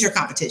saying, who's your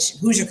competition?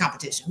 Who's your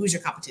competition? Who's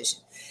your competition?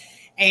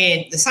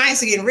 And the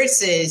Science of Getting Rich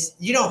says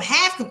you don't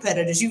have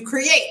competitors, you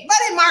create. But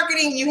in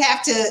marketing, you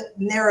have to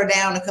narrow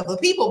down a couple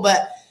of people.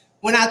 But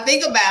when I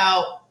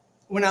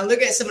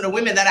look at some of the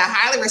women that I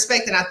highly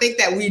respect, and I think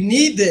that we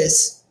need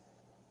this,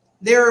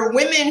 there are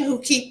women who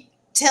keep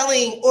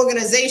telling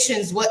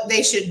organizations what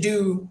they should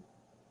do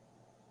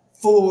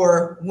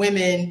for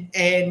women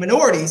and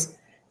minorities.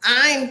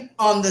 I'm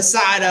on the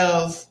side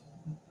of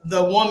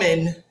the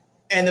woman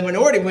and the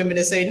minority women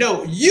to say,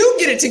 no, you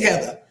get it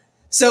together.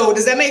 So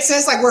does that make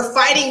sense? Like, we're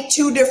fighting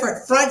two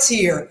different fronts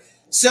here.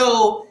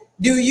 So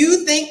do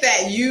you think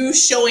that you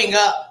showing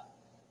up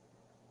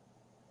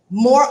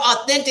more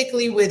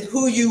authentically with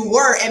who you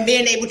were and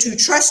being able to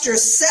trust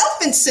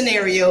yourself in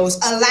scenarios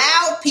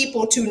allowed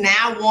people to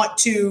now want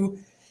to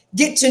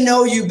get to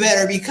know you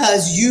better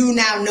because you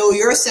now know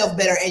yourself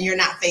better and you're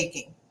not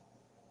faking?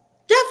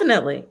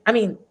 Definitely. I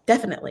mean,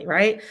 definitely,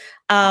 right?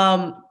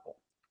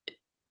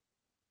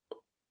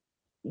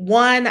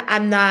 One,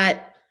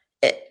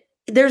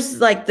 there's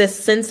like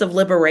this sense of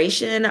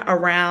liberation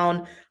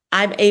around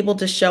I'm able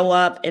to show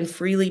up and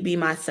freely be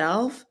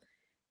myself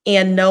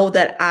and know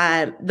that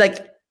I'm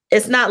like,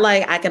 it's not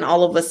like I can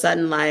all of a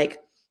sudden like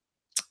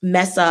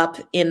mess up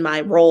in my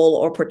role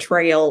or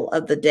portrayal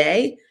of the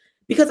day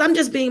because I'm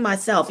just being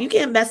myself. You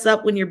can't mess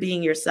up when you're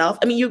being yourself.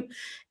 I mean,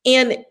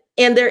 and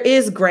there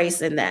is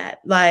grace in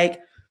that.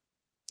 Like,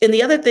 and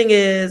the other thing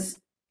is,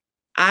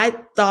 I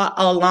thought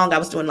all along I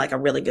was doing like a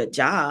really good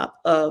job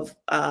of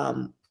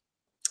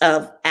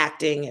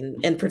acting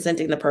and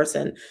presenting the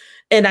person.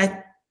 And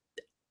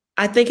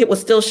I think it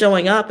was still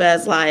showing up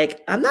as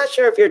like, I'm not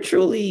sure if you're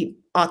truly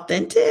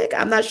authentic.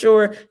 I'm not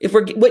sure if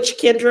which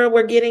Kendra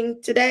we're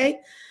getting today.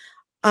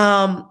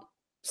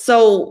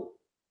 So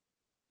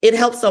it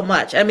helps so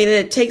much. I mean,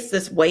 it takes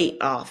this weight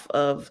off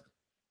of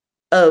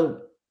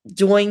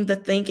doing the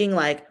thinking,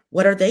 like,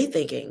 what are they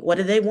thinking? What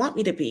do they want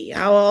me to be?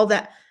 How all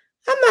that?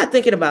 I'm not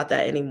thinking about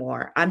that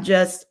anymore. I'm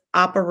just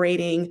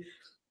operating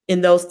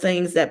in those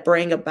things that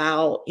bring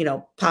about,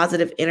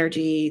 positive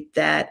energy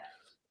that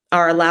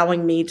are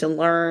allowing me to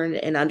learn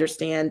and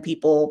understand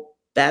people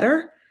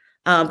better.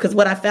 Because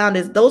what I found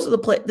is those are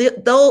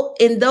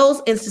in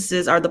those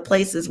instances are the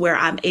places where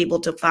I'm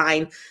able to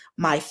find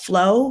my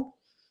flow,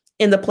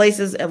 in the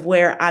places of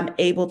where I'm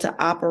able to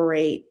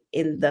operate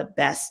in the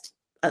best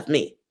of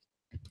me.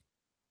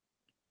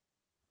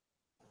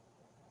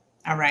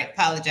 All right,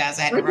 apologize.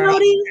 I had to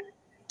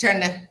turn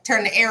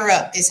the air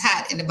up. It's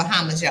hot in the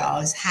Bahamas, y'all.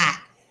 It's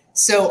hot.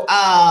 So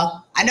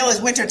I know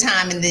it's winter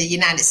time in the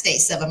United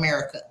States of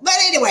America. But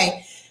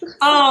anyway,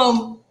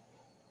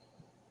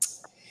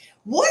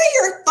 what are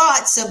your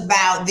thoughts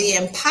about the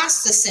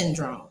imposter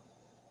syndrome?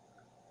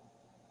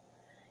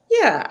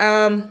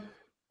 Yeah.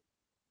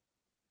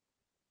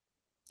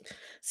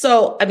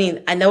 So, I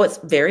mean, I know it's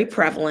very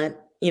prevalent,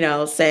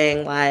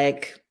 saying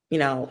like,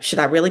 should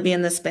I really be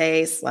in this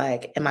space?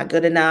 Like, am I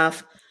good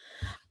enough?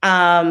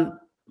 I'll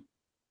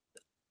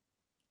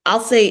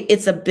say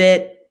it's a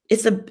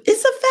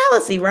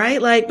fallacy,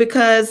 right? Like,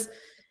 because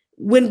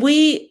when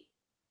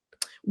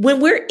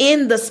we're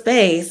in the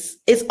space,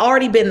 it's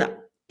already been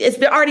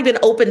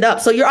opened up.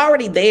 So you're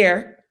already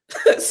there.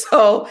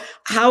 So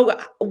how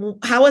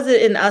is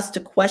it in us to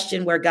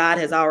question where God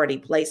has already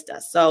placed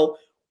us? So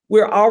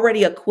we're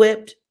already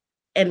equipped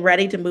and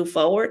ready to move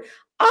forward.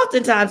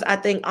 Oftentimes, I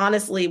think,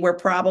 honestly, we're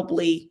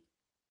probably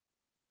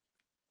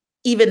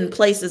even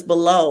places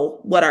below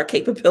what our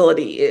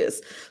capability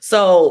is.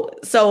 So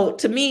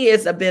to me,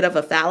 it's a bit of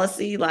a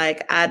fallacy.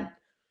 Like, I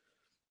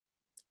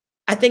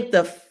think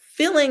the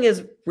feeling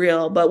is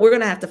real, but we're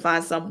going to have to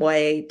find some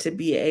way to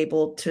be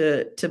able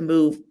to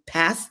move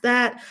past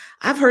that.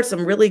 I've heard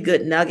some really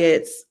good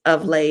nuggets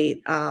of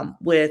late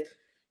with,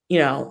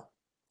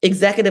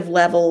 executive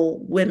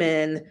level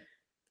women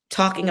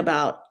talking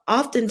about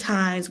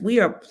oftentimes we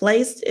are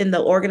placed in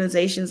the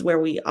organizations where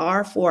we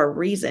are for a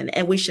reason,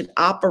 and we should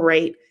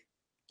operate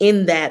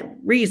in that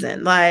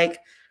reason. Like,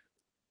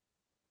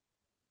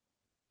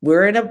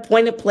 we're in a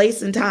appointed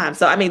place and time.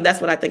 So, I mean, that's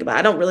what I think about.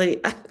 I don't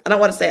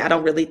want to say I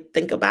don't really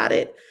think about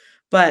it,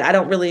 but I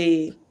don't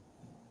really,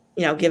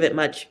 give it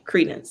much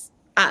credence.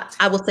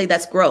 I will say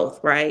that's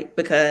growth, right?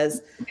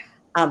 Because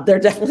there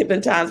have definitely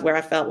been times where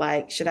I felt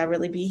like, should I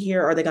really be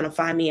here? Are they going to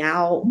find me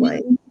out?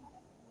 Like,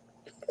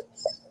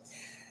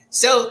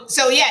 So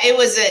yeah, it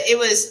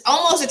was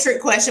almost a trick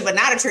question, but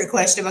not a trick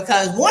question,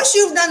 because once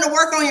you've done the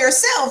work on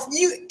yourself,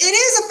 it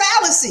is a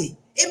fallacy.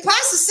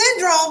 Imposter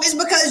syndrome is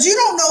because you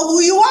don't know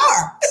who you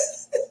are.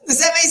 Does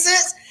that make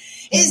sense?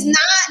 It's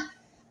not,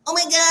 oh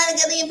my God, I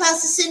got the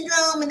imposter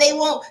syndrome, and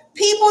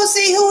people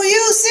see who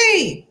you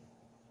see.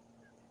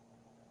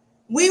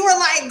 We were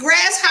like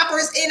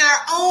grasshoppers in our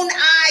own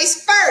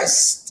eyes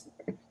first.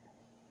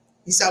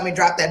 You saw me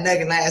drop that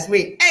nugget last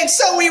week. And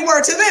so we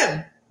were to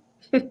them.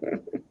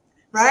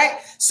 Right?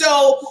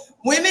 So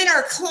women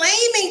are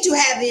claiming to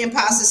have the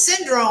imposter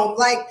syndrome.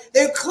 Like,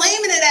 they're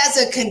claiming it as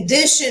a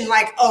condition,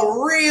 like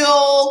a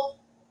real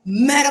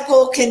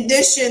medical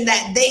condition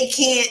that they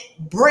can't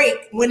break,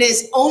 when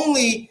it's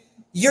only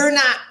you're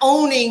not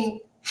owning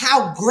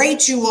how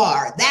great you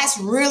are. That's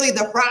really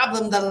the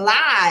problem. The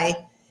lie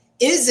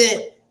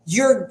isn't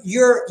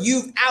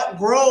you've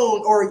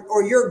outgrown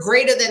or you're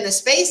greater than the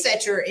space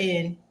that you're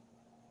in.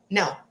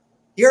 No,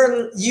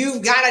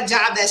 you've got a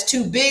job that's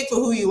too big for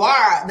who you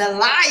are. The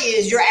lie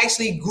is you're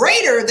actually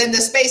greater than the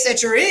space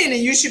that you're in,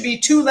 and you should be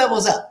 2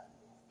 levels up.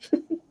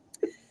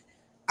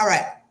 All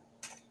right.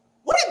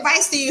 What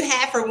advice do you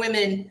have for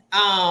women?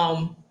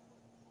 Now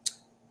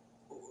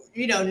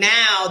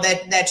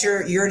that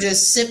you're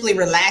just simply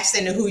relaxed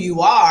into who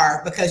you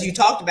are, because you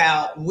talked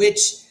about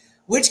which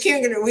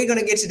Karen are we going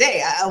to get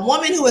today? A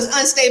woman who is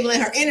unstable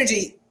in her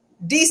energy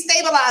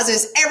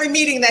destabilizes every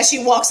meeting that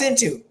she walks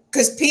into,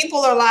 because people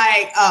are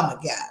like, oh my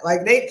God,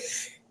 like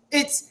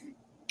it's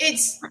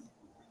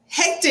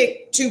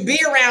hectic to be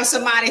around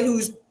somebody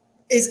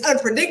is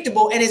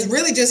unpredictable, and it's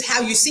really just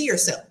how you see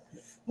yourself.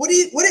 What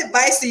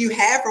advice do you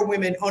have for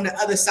women on the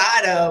other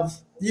side of,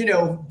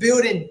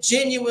 building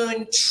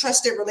genuine,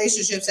 trusted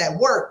relationships at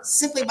work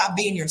simply by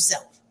being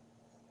yourself?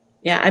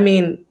 Yeah, I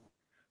mean,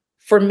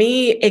 for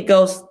me, it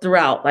goes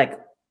throughout like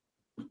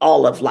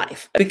all of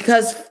life,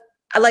 because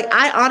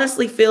I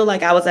honestly feel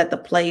like I was at the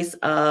place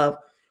of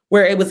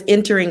where it was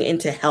entering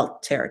into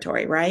health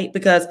territory, right?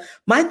 Because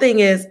my thing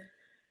is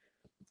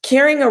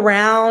carrying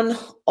around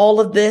all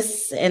of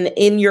this and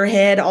in your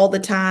head all the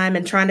time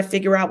and trying to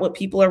figure out what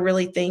people are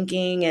really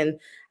thinking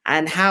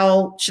and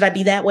how should I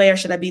be that way or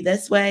should I be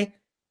this way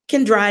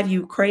can drive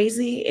you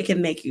crazy. It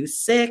can make you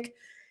sick.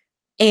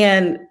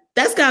 And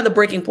that's kind of the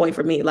breaking point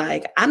for me.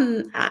 Like I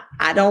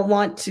don't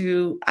want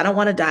to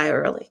die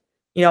early.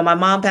 My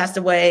mom passed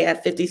away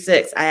at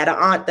 56. I had an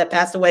aunt that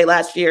passed away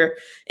last year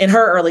in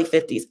her early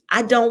 50s.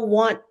 I don't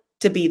want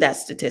to be that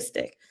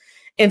statistic.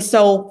 And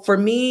so for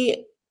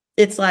me,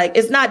 it's like,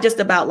 it's not just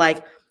about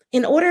like,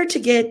 in order to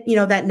get,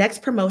 that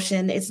next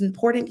promotion, it's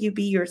important you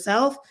be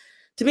yourself.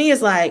 To me,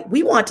 it's like,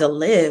 we want to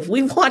live.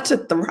 We want to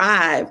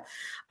thrive.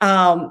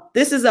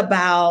 This is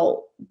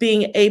about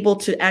being able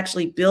to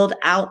actually build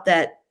out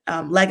that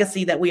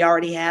legacy that we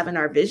already have in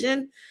our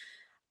vision.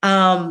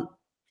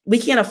 We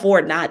can't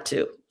afford not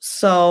to.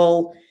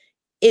 So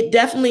it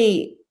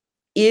definitely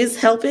is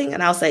helping.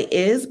 And I'll say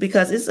is,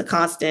 because it's a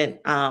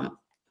constant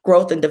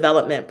growth and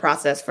development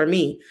process for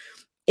me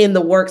in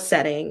the work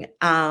setting.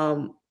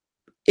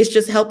 It's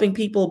just helping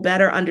people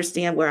better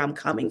understand where I'm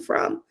coming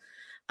from.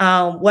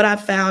 What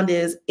I've found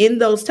is in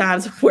those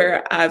times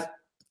where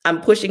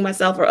I'm pushing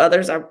myself or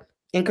others are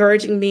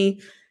encouraging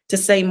me to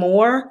say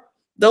more,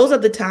 those are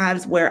the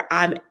times where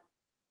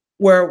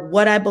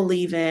what I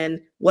believe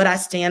in, what I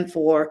stand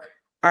for,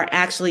 are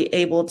actually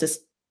able to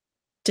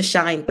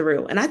shine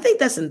through. And I think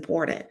that's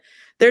important.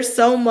 There's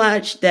so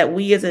much that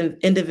we as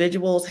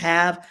individuals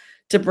have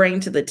to bring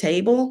to the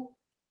table.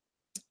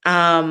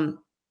 And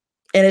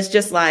it's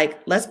just like,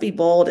 let's be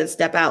bold and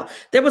step out.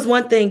 There was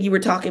one thing you were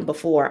talking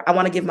before. I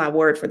want to give my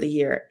word for the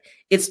year.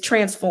 It's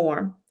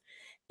transform.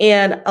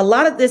 And a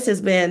lot of this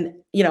has been,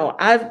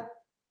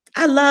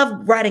 I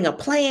love writing a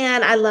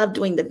plan. I love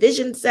doing the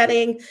vision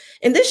setting.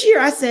 And this year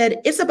I said,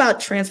 it's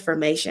about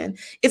transformation.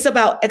 It's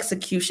about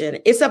execution.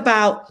 It's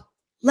about,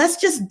 let's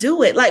just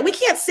do it. Like, we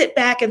can't sit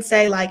back and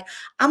say like,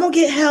 I'm going to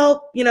get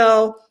help,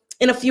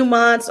 in a few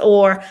months,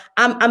 or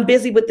I'm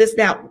busy with this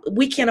now.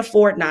 We can't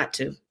afford not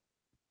to.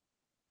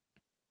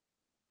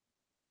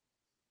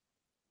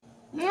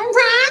 All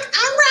right.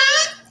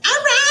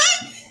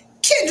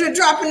 Kendra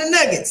dropping the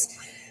nuggets.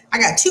 I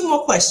got 2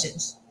 more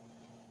questions.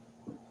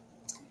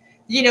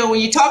 When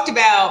you talked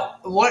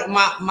about what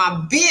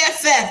my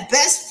BFF,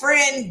 best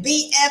friend,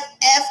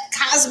 BFF,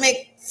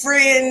 cosmic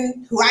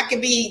friend, who I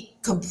could be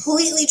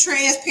completely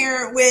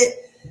transparent with,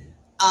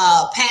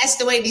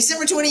 passed away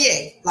December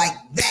 28th, like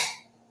that.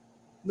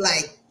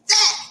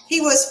 He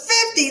was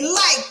 50,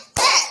 like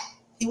that.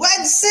 He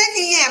wasn't sick,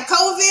 he had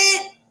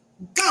COVID,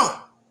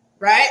 gone,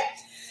 right?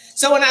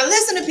 So when I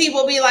listen to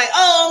people be like,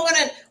 oh,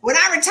 when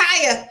I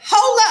retire,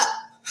 hold up,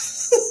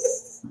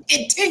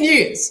 in 10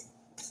 years.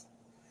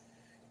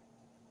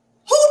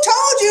 Who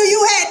told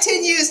you had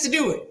 10 years to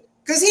do it?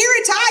 Because he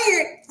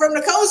retired from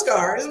the Coast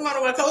Guard. This is one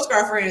of my Coast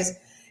Guard friends.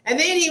 And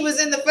then he was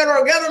in the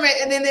federal government,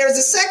 and then there was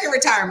a second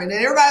retirement.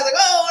 And everybody's like,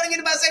 oh, I want to get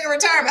about second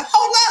retirement.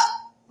 Hold up.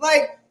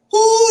 Like,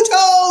 who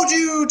told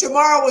you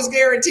tomorrow was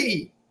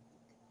guaranteed?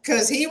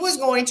 Because he was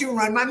going to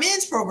run my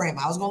men's program.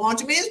 I was going to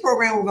launch a men's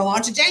program. We're going to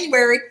launch in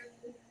January.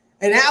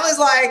 And I was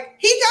like,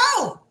 he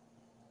gone.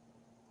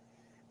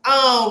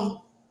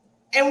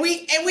 And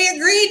we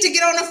agreed to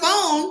get on the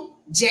phone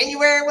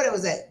January, what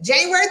was that?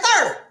 January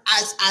 3rd.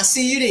 I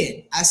see you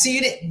then. I see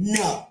you then.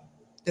 No.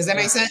 Does that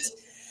make sense?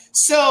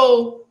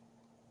 So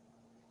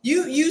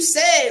you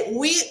said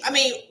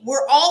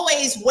we're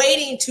always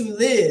waiting to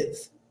live.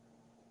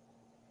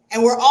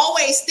 And we're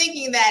always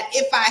thinking that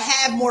if I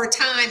have more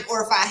time,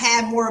 or if I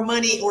have more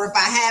money, or if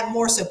I have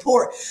more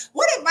support.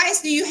 What advice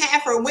do you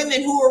have for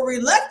women who are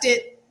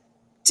reluctant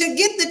to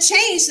get the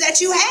change that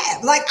you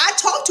have? Like, I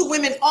talk to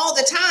women all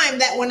the time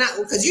that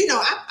because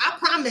I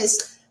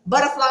promise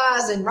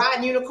butterflies and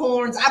riding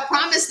unicorns. I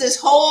promise this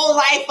whole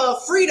life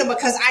of freedom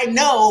because I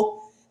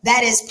know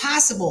that is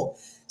possible.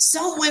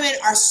 some women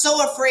are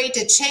so afraid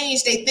to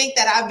change. They think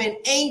that I've been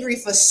angry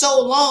for so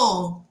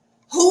long.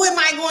 Who am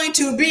I going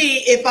to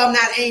be if I'm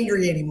not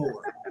angry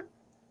anymore?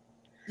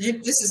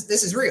 This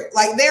is real.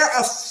 Like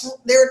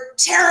they're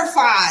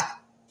terrified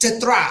to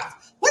thrive.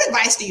 What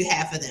advice do you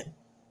have for them?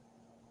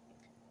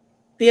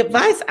 The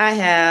advice I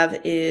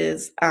have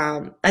is,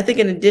 I think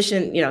in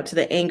addition, to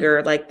the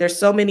anger, like there's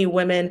so many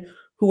women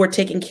who are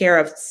taking care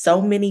of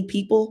so many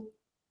people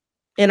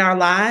in our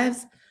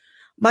lives.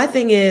 My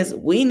thing is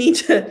we need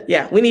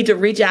to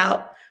reach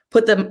out,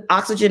 put the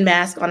oxygen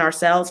mask on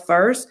ourselves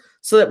first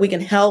so that we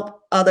can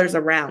help others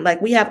around.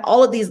 Like we have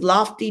all of these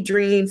lofty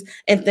dreams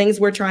and things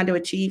we're trying to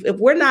achieve. If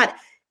we're not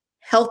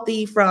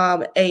healthy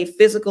from a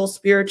physical,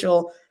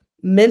 spiritual,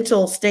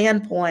 mental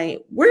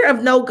standpoint, we're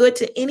of no good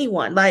to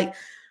anyone. Like,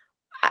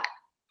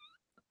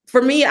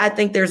 for me, I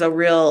think there's a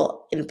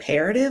real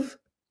imperative.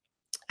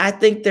 I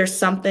think there's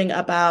something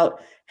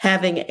about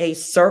having a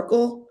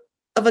circle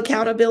of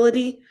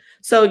accountability.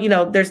 So,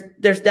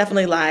 there's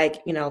definitely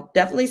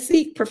definitely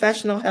seek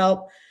professional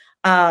help.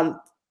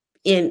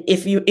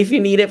 If you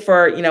need it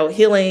for,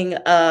 healing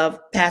of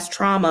past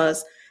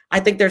traumas. I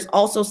think there's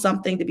also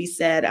something to be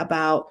said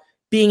about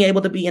being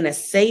able to be in a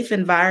safe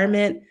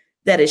environment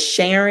that is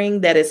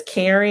sharing, that is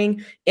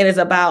caring, and is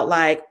about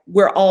like,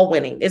 we're all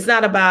winning. It's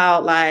not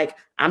about like,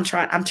 I'm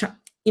trying,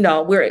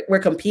 we're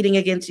competing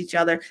against each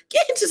other.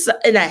 Get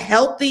in a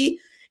healthy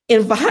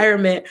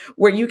environment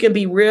where you can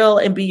be real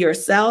and be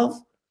yourself.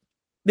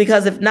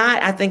 Because if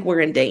not, I think we're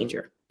in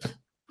danger.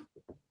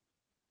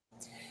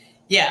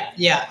 Yeah.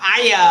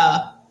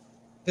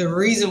 The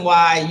reason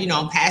why,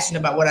 I'm passionate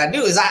about what I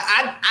do is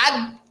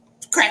I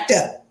cracked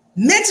up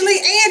mentally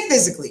and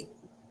physically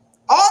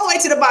all the way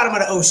to the bottom of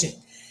the ocean.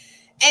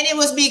 And it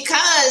was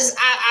because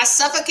I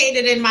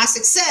suffocated in my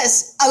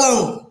success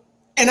alone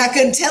and I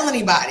couldn't tell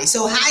anybody.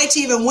 So high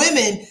achieving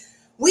women,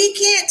 we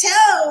can't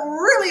tell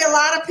really a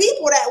lot of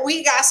people that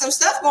we got some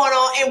stuff going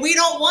on and we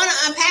don't want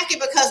to unpack it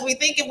because we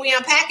think if we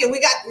unpack it,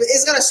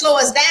 it's going to slow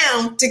us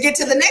down to get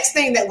to the next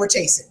thing that we're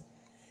chasing,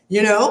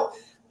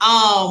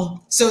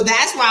 So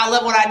that's why I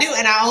love what I do.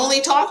 And I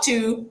only talk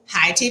to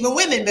high achieving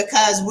women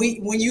because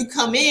when you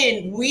come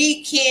in,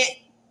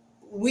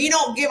 we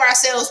don't give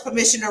ourselves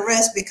permission to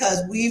rest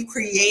because we've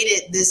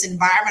created this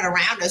environment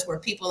around us where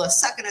people are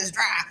sucking us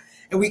dry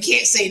and we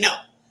can't say no.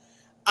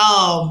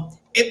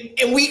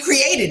 And we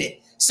created it.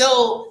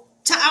 So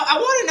I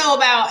want to know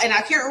about, and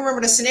I can't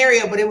remember the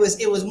scenario, but it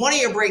was one of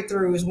your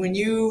breakthroughs when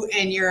you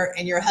and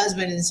your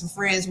husband and some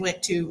friends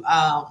went to,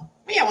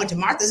 went to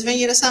Martha's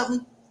Vineyard or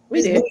something.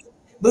 We did.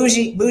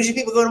 Bougie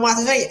people go to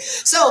Martha's Vineyard.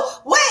 So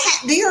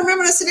do you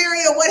remember the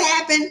scenario? What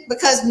happened?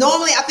 Because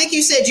normally I think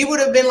you said you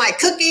would have been like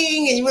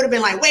cooking and you would have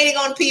been like waiting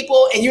on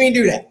people and you didn't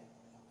do that.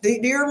 Do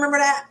you remember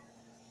that?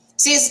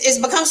 See, it's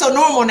become so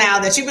normal now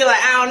that you'd be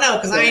like, I don't know,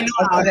 because I ain't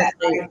know all that.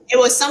 It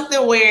was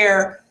something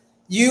where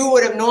you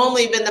would have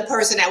normally been the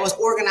person that was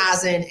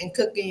organizing and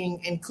cooking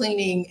and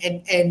cleaning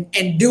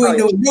and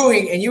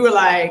doing. And you were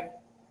like,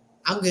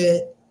 I'm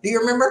good. Do you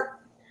remember?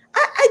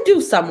 I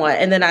do somewhat.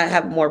 And then I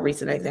have a more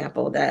recent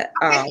example that,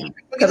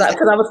 because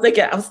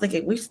I was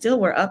thinking we still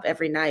were up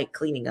every night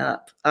cleaning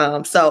up.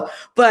 I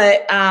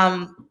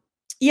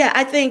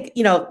think,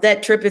 that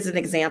trip is an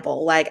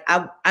example. Like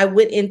I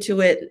went into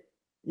it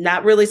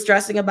not really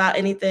stressing about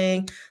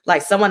anything.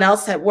 Like someone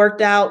else had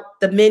worked out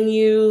the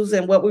menus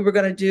and what we were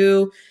going to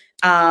do.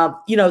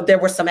 There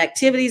were some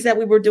activities that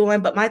we were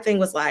doing, but my thing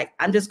was like,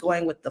 I'm just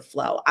going with the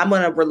flow. I'm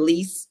going to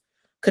release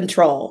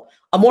control.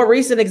 A more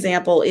recent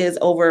example is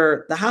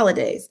over the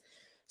holidays.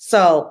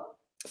 So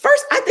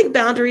first, I think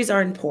boundaries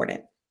are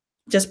important,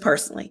 just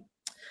personally.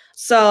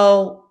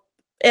 So,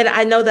 and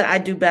I know that I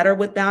do better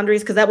with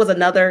boundaries because that was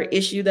another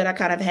issue that I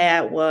kind of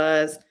had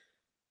was,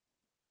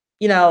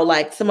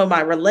 like some of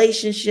my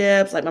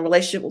relationships, like my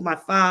relationship with my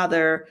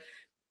father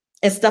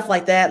and stuff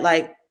like that,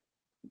 like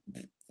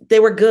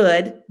they were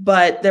good,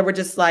 but there were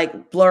just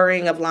like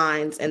blurring of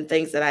lines and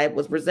things that I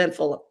was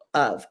resentful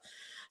of.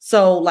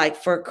 So like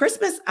for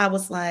Christmas, I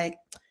was like,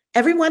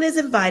 everyone is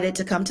invited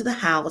to come to the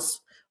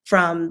house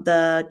from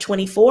the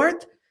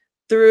 24th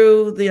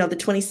through the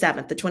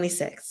 27th, the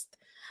 26th.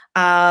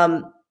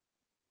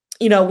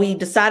 We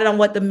decided on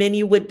what the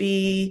menu would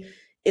be.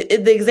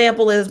 The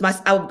example is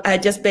I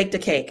just baked a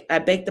cake. I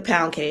baked the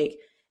pound cake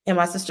and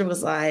my sister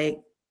was like,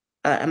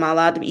 am I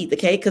allowed to eat the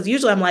cake? Because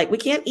usually I'm like, we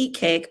can't eat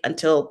cake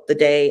until the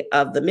day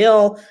of the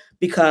meal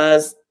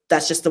because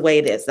that's just the way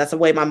it is. That's the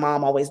way my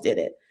mom always did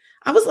it.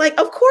 I was like,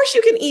 of course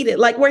you can eat it.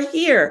 Like we're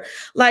here.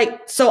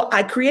 Like, so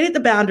I created the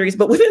boundaries,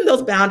 but within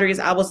those boundaries,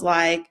 I was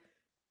like,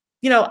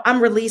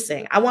 I'm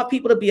releasing. I want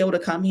people to be able to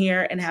come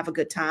here and have a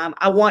good time.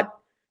 I want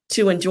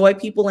to enjoy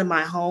people in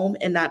my home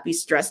and not be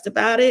stressed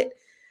about it.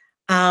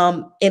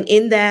 And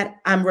in that,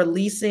 I'm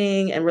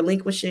releasing and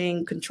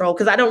relinquishing control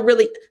because I don't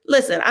really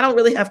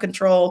have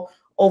control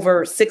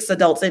over 6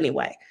 adults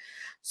anyway.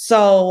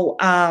 So,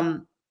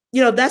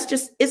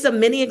 it's a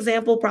mini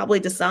example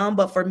probably to some,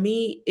 but for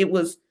me, it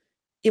was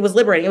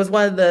liberating. It was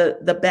one of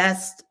the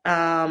best,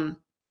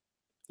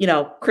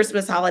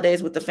 Christmas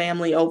holidays with the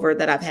family over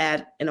that I've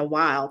had in a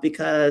while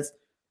because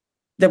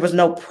there was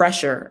no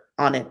pressure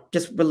on it.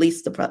 Just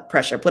release the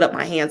pressure, put up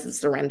my hands and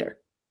surrender.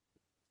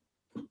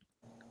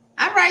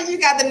 All right, you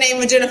got the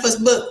name of Jennifer's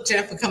book.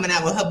 Jennifer coming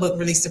out with her book,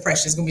 Release the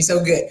Pressure. It's going to be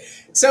so good.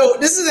 So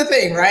this is the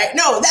thing, right?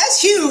 No,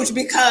 that's huge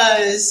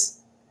because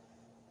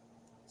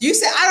you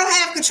said, I don't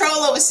have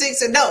control over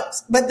six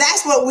adults, but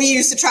that's what we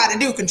used to try to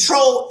do.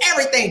 Control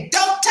everything.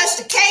 Don't touch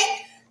the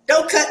cake.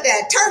 Don't cut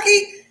that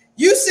turkey.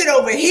 You sit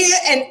over here.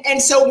 And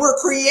so we're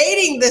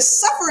creating this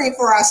suffering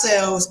for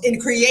ourselves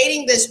and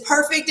creating this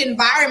perfect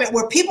environment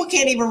where people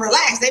can't even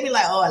relax. They be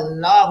like, oh,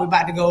 Lord, we're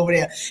about to go over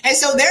there. And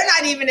so they're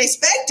not even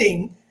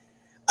expecting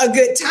a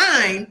good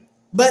time,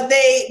 but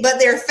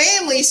they're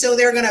family, so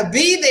they're gonna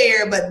be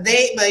there. But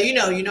you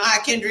know how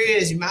Kendra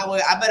is. You might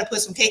well, I better put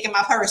some cake in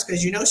my purse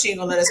because you know she ain't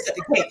gonna let us cut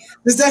the cake.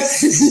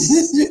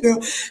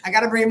 I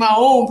gotta bring my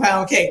own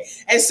pound cake.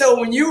 And so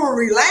when you were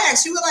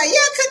relaxed, you were like, yeah,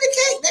 cut the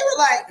cake. They were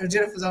like, oh,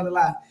 Jennifer's on the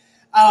line.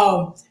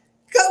 Go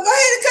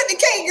ahead and cut the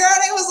cake, girl.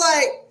 They was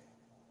like,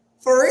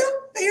 for real?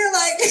 And you're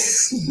like,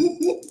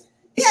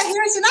 yeah,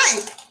 here's your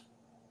knife.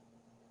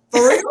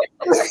 For real?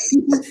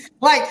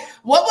 Like,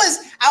 what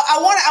was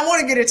I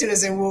want to get into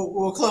this and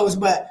we'll close,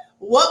 but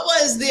what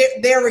was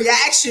their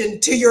reaction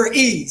to your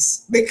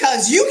ease?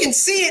 Because you can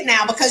see it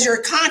now because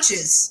you're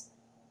conscious,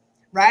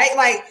 right?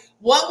 Like,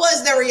 what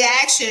was the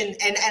reaction?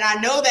 And I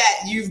know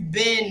that you've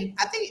been,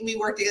 I think we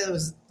worked together, it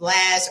was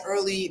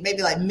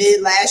maybe like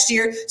mid last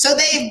year. So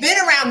they've been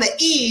around the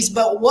ease,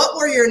 but what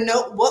were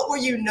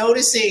you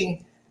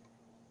noticing?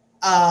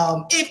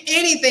 If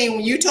anything,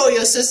 when you told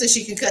your sister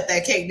she can cut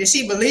that cake, did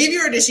she believe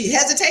you or did she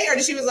hesitate or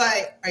did she was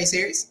like, are you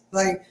serious?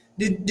 Like,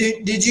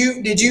 did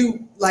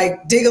you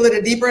like dig a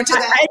little deeper into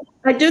that?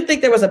 I do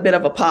think there was a bit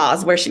of a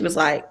pause where she was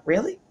like,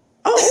 really?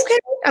 Oh, okay.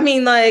 I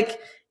mean, like,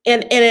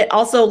 and it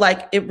also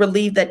like it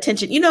relieved that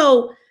tension,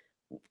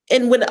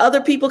 and when other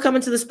people come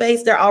into the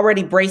space, they're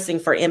already bracing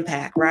for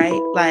impact, right?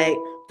 Like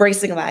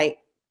bracing, like,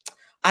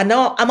 I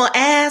know I'm gonna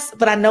ask,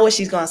 but I know what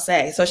she's gonna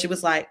say. So she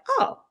was like,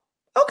 oh,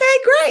 okay,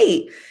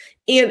 great.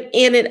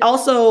 And it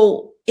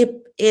also,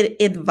 it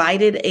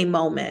invited a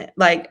moment,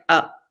 like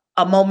a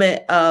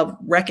moment of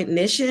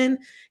recognition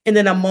and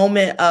then a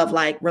moment of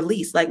like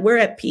release, like we're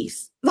at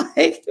peace.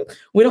 Like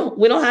we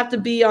don't have to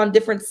be on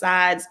different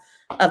sides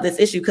of this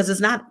issue because it's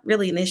not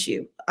really an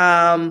issue.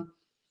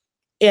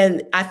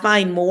 And I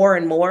find more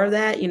and more of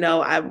that,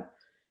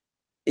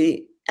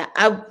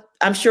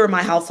 I'm sure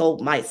my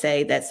household might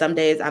say that some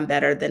days I'm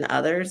better than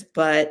others,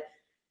 but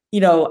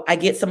I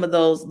get some of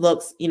those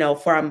looks,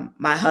 from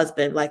my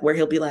husband, like where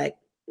he'll be like,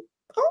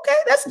 okay,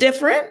 that's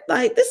different.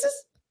 Like, this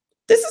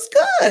is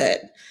good.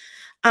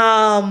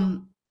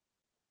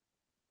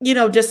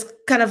 Just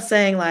kind of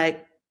saying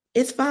like,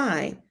 it's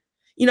fine.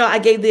 I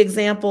gave the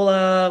example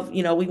of,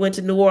 we went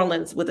to New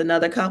Orleans with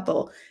another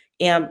couple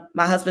and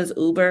my husband's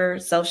Uber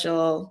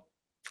social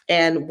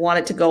and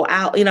wanted to go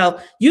out.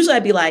 Usually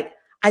I'd be like,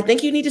 I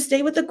think you need to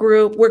stay with the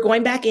group. We're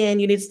going back in.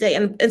 You need to stay.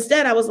 And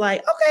instead I was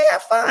like, okay,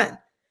 have fun.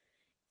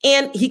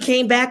 And he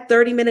came back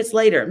 30 minutes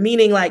later,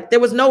 meaning like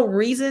there was no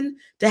reason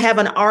to have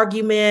an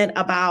argument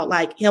about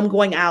like him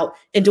going out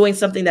and doing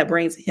something that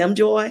brings him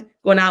joy,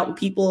 going out and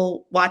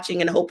people watching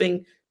and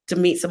hoping to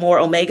meet some more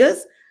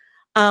Omegas.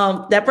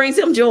 That brings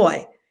him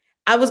joy.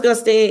 I was going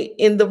to stay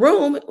in the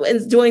room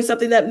and doing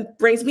something that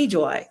brings me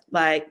joy,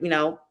 like,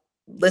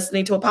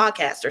 listening to a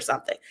podcast or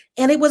something.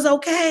 And it was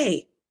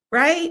okay.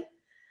 Right.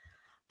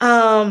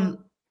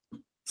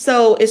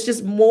 So it's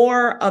just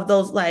more of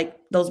those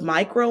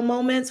micro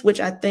moments, which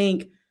I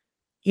think,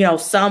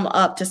 sum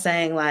up to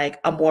saying like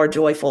a more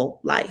joyful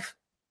life.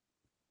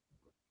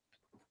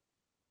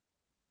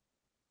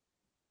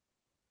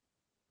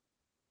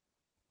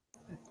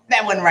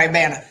 That wasn't right,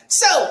 Banner.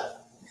 So,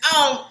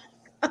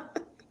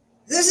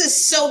 this is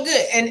so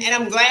good. And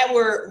I'm glad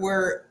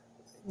we're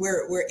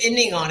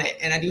ending on it.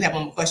 And I do have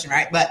one more question,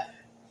 right? But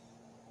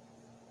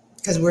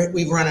because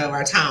we've run over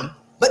our time,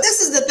 but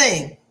this is the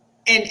thing.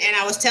 And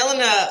I was telling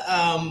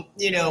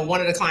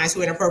one of the clients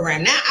who in a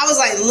program now, I was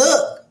like,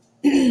 look,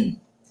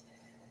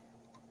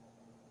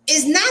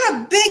 it's not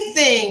a big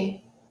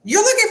thing.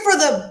 You're looking for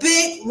the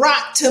big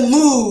rock to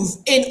move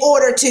in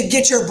order to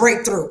get your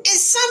breakthrough.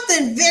 It's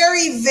something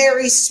very,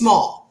 very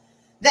small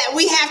that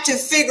we have to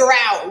figure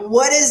out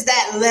what is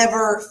that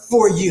lever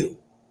for you.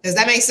 Does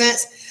that make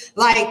sense?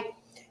 Like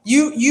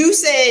you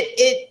said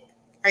it.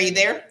 Are you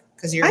there?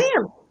 Because you're. I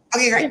am.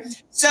 Okay,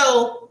 great.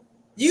 So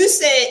you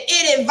said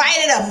it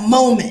invited a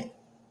moment.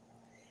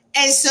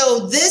 And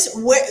so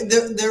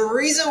the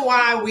reason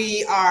why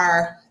we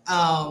are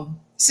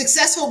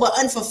successful but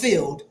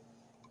unfulfilled,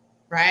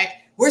 right?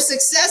 We're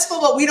successful,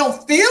 but we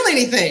don't feel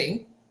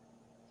anything.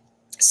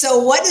 So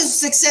what does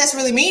success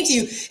really mean to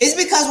you? It's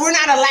because we're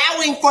not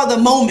allowing for the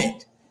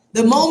moment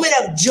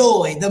of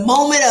joy, the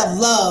moment of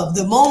love,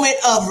 the moment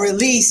of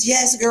release.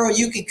 Yes, girl,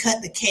 you can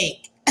cut the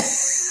cake.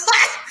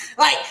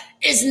 Like,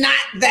 it's not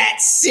that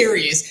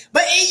serious,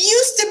 but it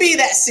used to be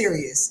that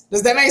serious.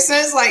 Does that make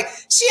sense? Like,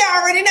 she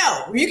already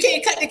know you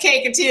can't cut the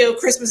cake until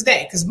Christmas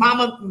Day because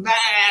mama, blah, blah,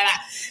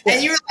 blah.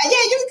 And you were like, yeah,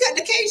 you can cut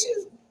the cake. She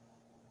was,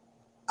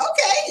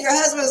 okay. Your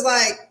husband's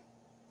like,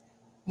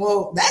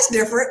 Well, that's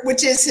different,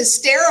 which is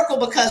hysterical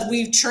because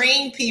we've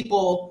trained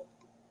people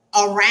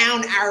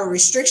around our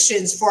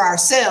restrictions for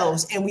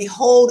ourselves, and we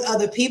hold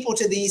other people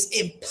to these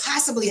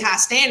impossibly high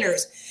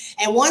standards.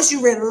 And once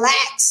you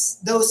relax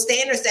those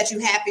standards that you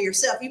have for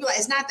yourself, you be like,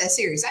 it's not that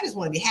serious. I just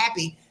want to be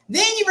happy.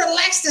 Then you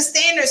relax the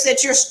standards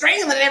that you're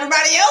strangling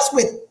everybody else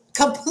with,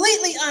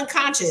 completely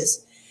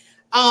unconscious.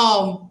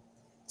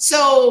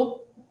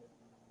 So,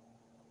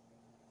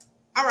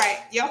 all right,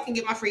 y'all can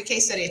get my free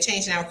case study at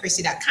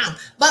changenowwithchristy.com.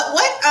 But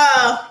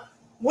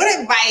what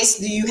advice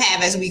do you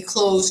have as we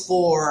close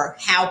for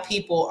how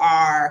people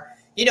are,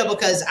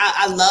 because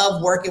I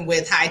love working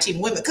with high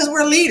achieving women because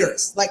we're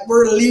leaders,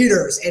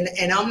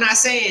 And I'm not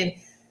saying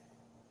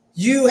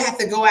you have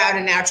to go out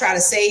and now try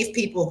to save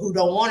people who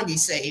don't want to be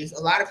saved. A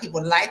lot of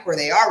people like where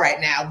they are right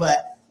now,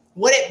 but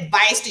what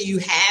advice do you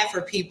have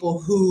for people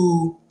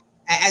who,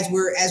 as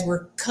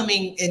we're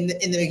coming in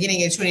the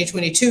beginning of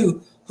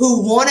 2022,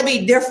 who want to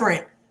be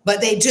different, but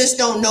they just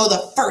don't know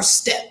the first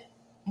step?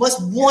 What's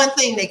one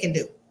thing they can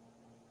do?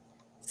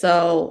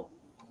 So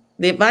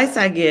the advice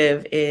I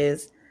give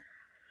is,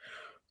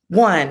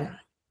 one,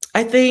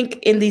 I think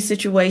in these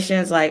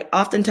situations, like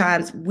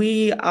oftentimes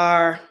we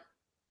are,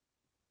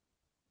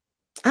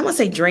 I want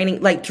to say draining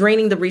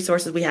the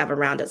resources we have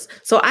around us.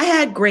 So I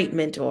had great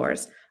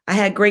mentors. I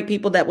had great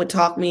people that would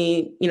talk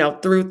me,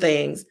 through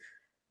things.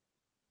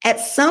 At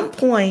some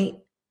point,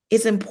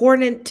 it's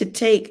important to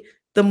take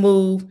the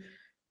move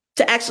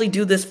to actually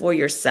do this for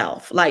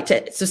yourself, like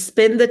to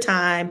spend the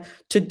time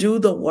to do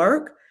the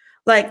work.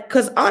 Like,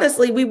 because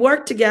honestly, we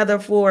worked together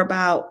for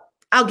about,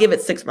 I'll give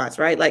it 6 months,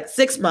 right? Like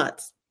 6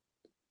 months.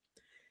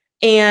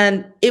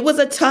 And it was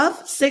a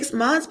tough 6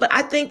 months, but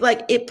I think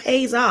like it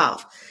pays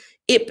off.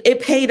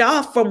 It paid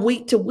off from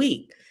week to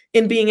week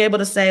in being able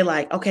to say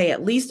like, okay,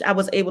 at least I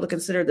was able to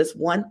consider this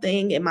one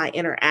thing in my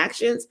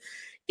interactions.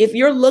 If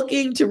you're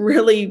looking to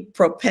really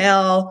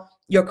propel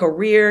your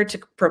career, to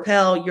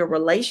propel your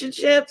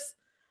relationships,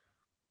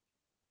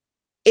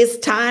 it's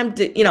time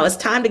to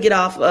get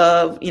off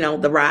of,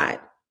 the ride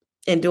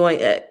and doing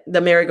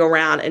the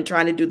merry-go-round and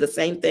trying to do the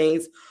same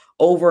things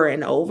over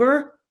and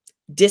over.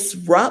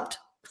 Disrupt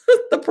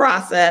the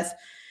process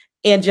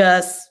and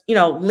just,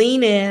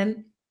 lean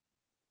in,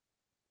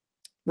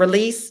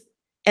 release,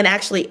 and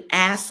actually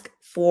ask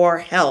for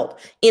help.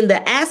 In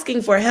the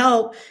asking for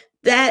help,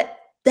 that's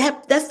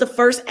the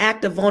first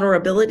act of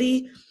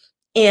vulnerability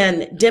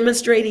and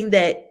demonstrating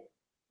that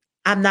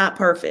I'm not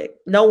perfect.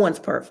 No one's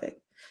perfect.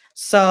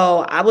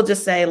 So I will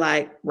just say,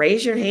 like,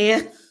 raise your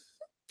hand,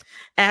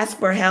 ask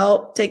for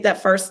help, take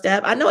that first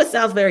step. I know it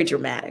sounds very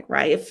dramatic,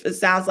 right? It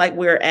sounds like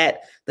we're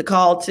at the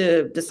call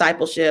to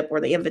discipleship or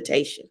the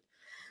invitation,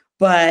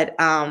 but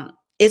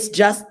it's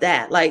just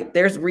that. Like,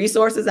 there's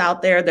resources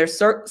out there. There's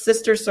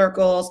sister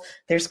circles.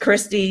 There's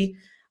Christy.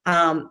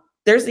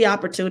 There's the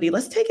opportunity.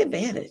 Let's take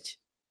advantage.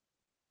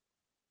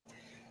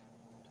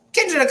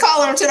 Kendra,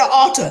 call her to the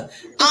altar.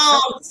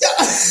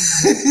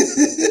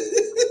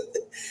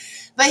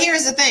 But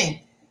here's the thing.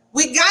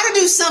 We got to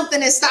do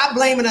something and stop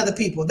blaming other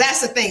people.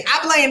 That's the thing.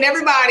 I blamed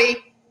everybody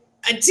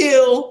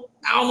until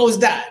I almost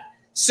died.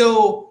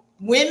 So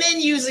women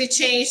usually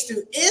change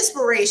through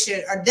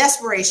inspiration or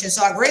desperation.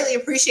 So I greatly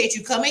appreciate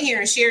you coming here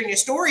and sharing your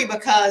story,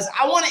 because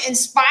I want to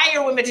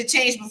inspire women to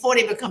change before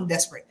they become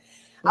desperate.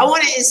 I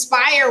want to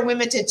inspire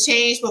women to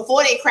change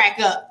before they crack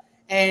up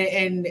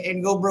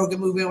and go broke and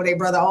move in with their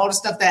brother, all the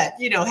stuff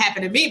that,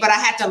 happened to me. But I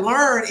had to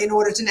learn in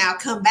order to now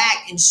come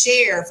back and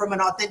share from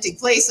an authentic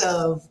place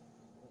of,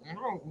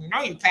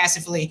 you're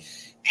passively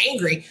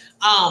angry,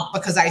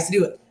 because I used to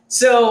do it.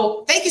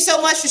 So thank you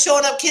so much for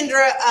showing up,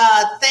 Kendra.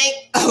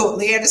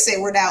 Leanna said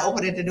we're now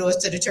opening the doors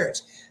to the church.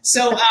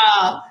 So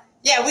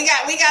yeah, we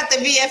got the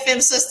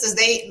VFM sisters.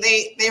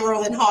 They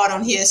rolling hard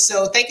on here.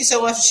 So thank you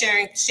so much for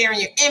sharing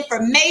your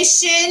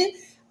information.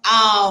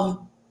 And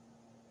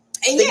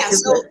yeah,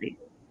 so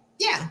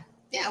yeah,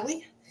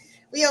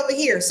 we over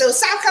here. So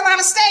South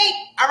Carolina State.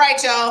 All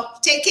right, y'all.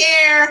 Take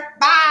care.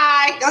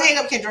 Bye. Don't hang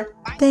up, Kendra.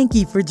 Bye. Thank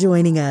you for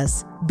joining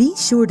us. Be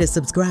sure to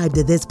subscribe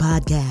to this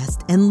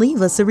podcast and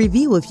leave us a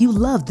review if you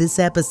love this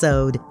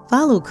episode.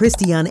 Follow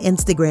Christy on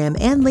Instagram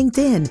and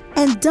LinkedIn.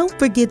 And don't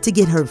forget to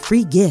get her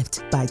free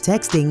gift by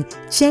texting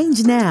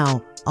Change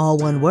Now, all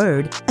one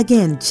word.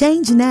 Again,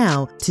 Change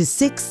Now to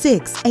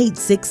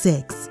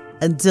 66866.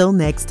 Until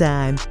next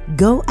time,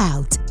 go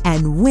out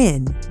and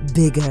win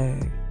bigger.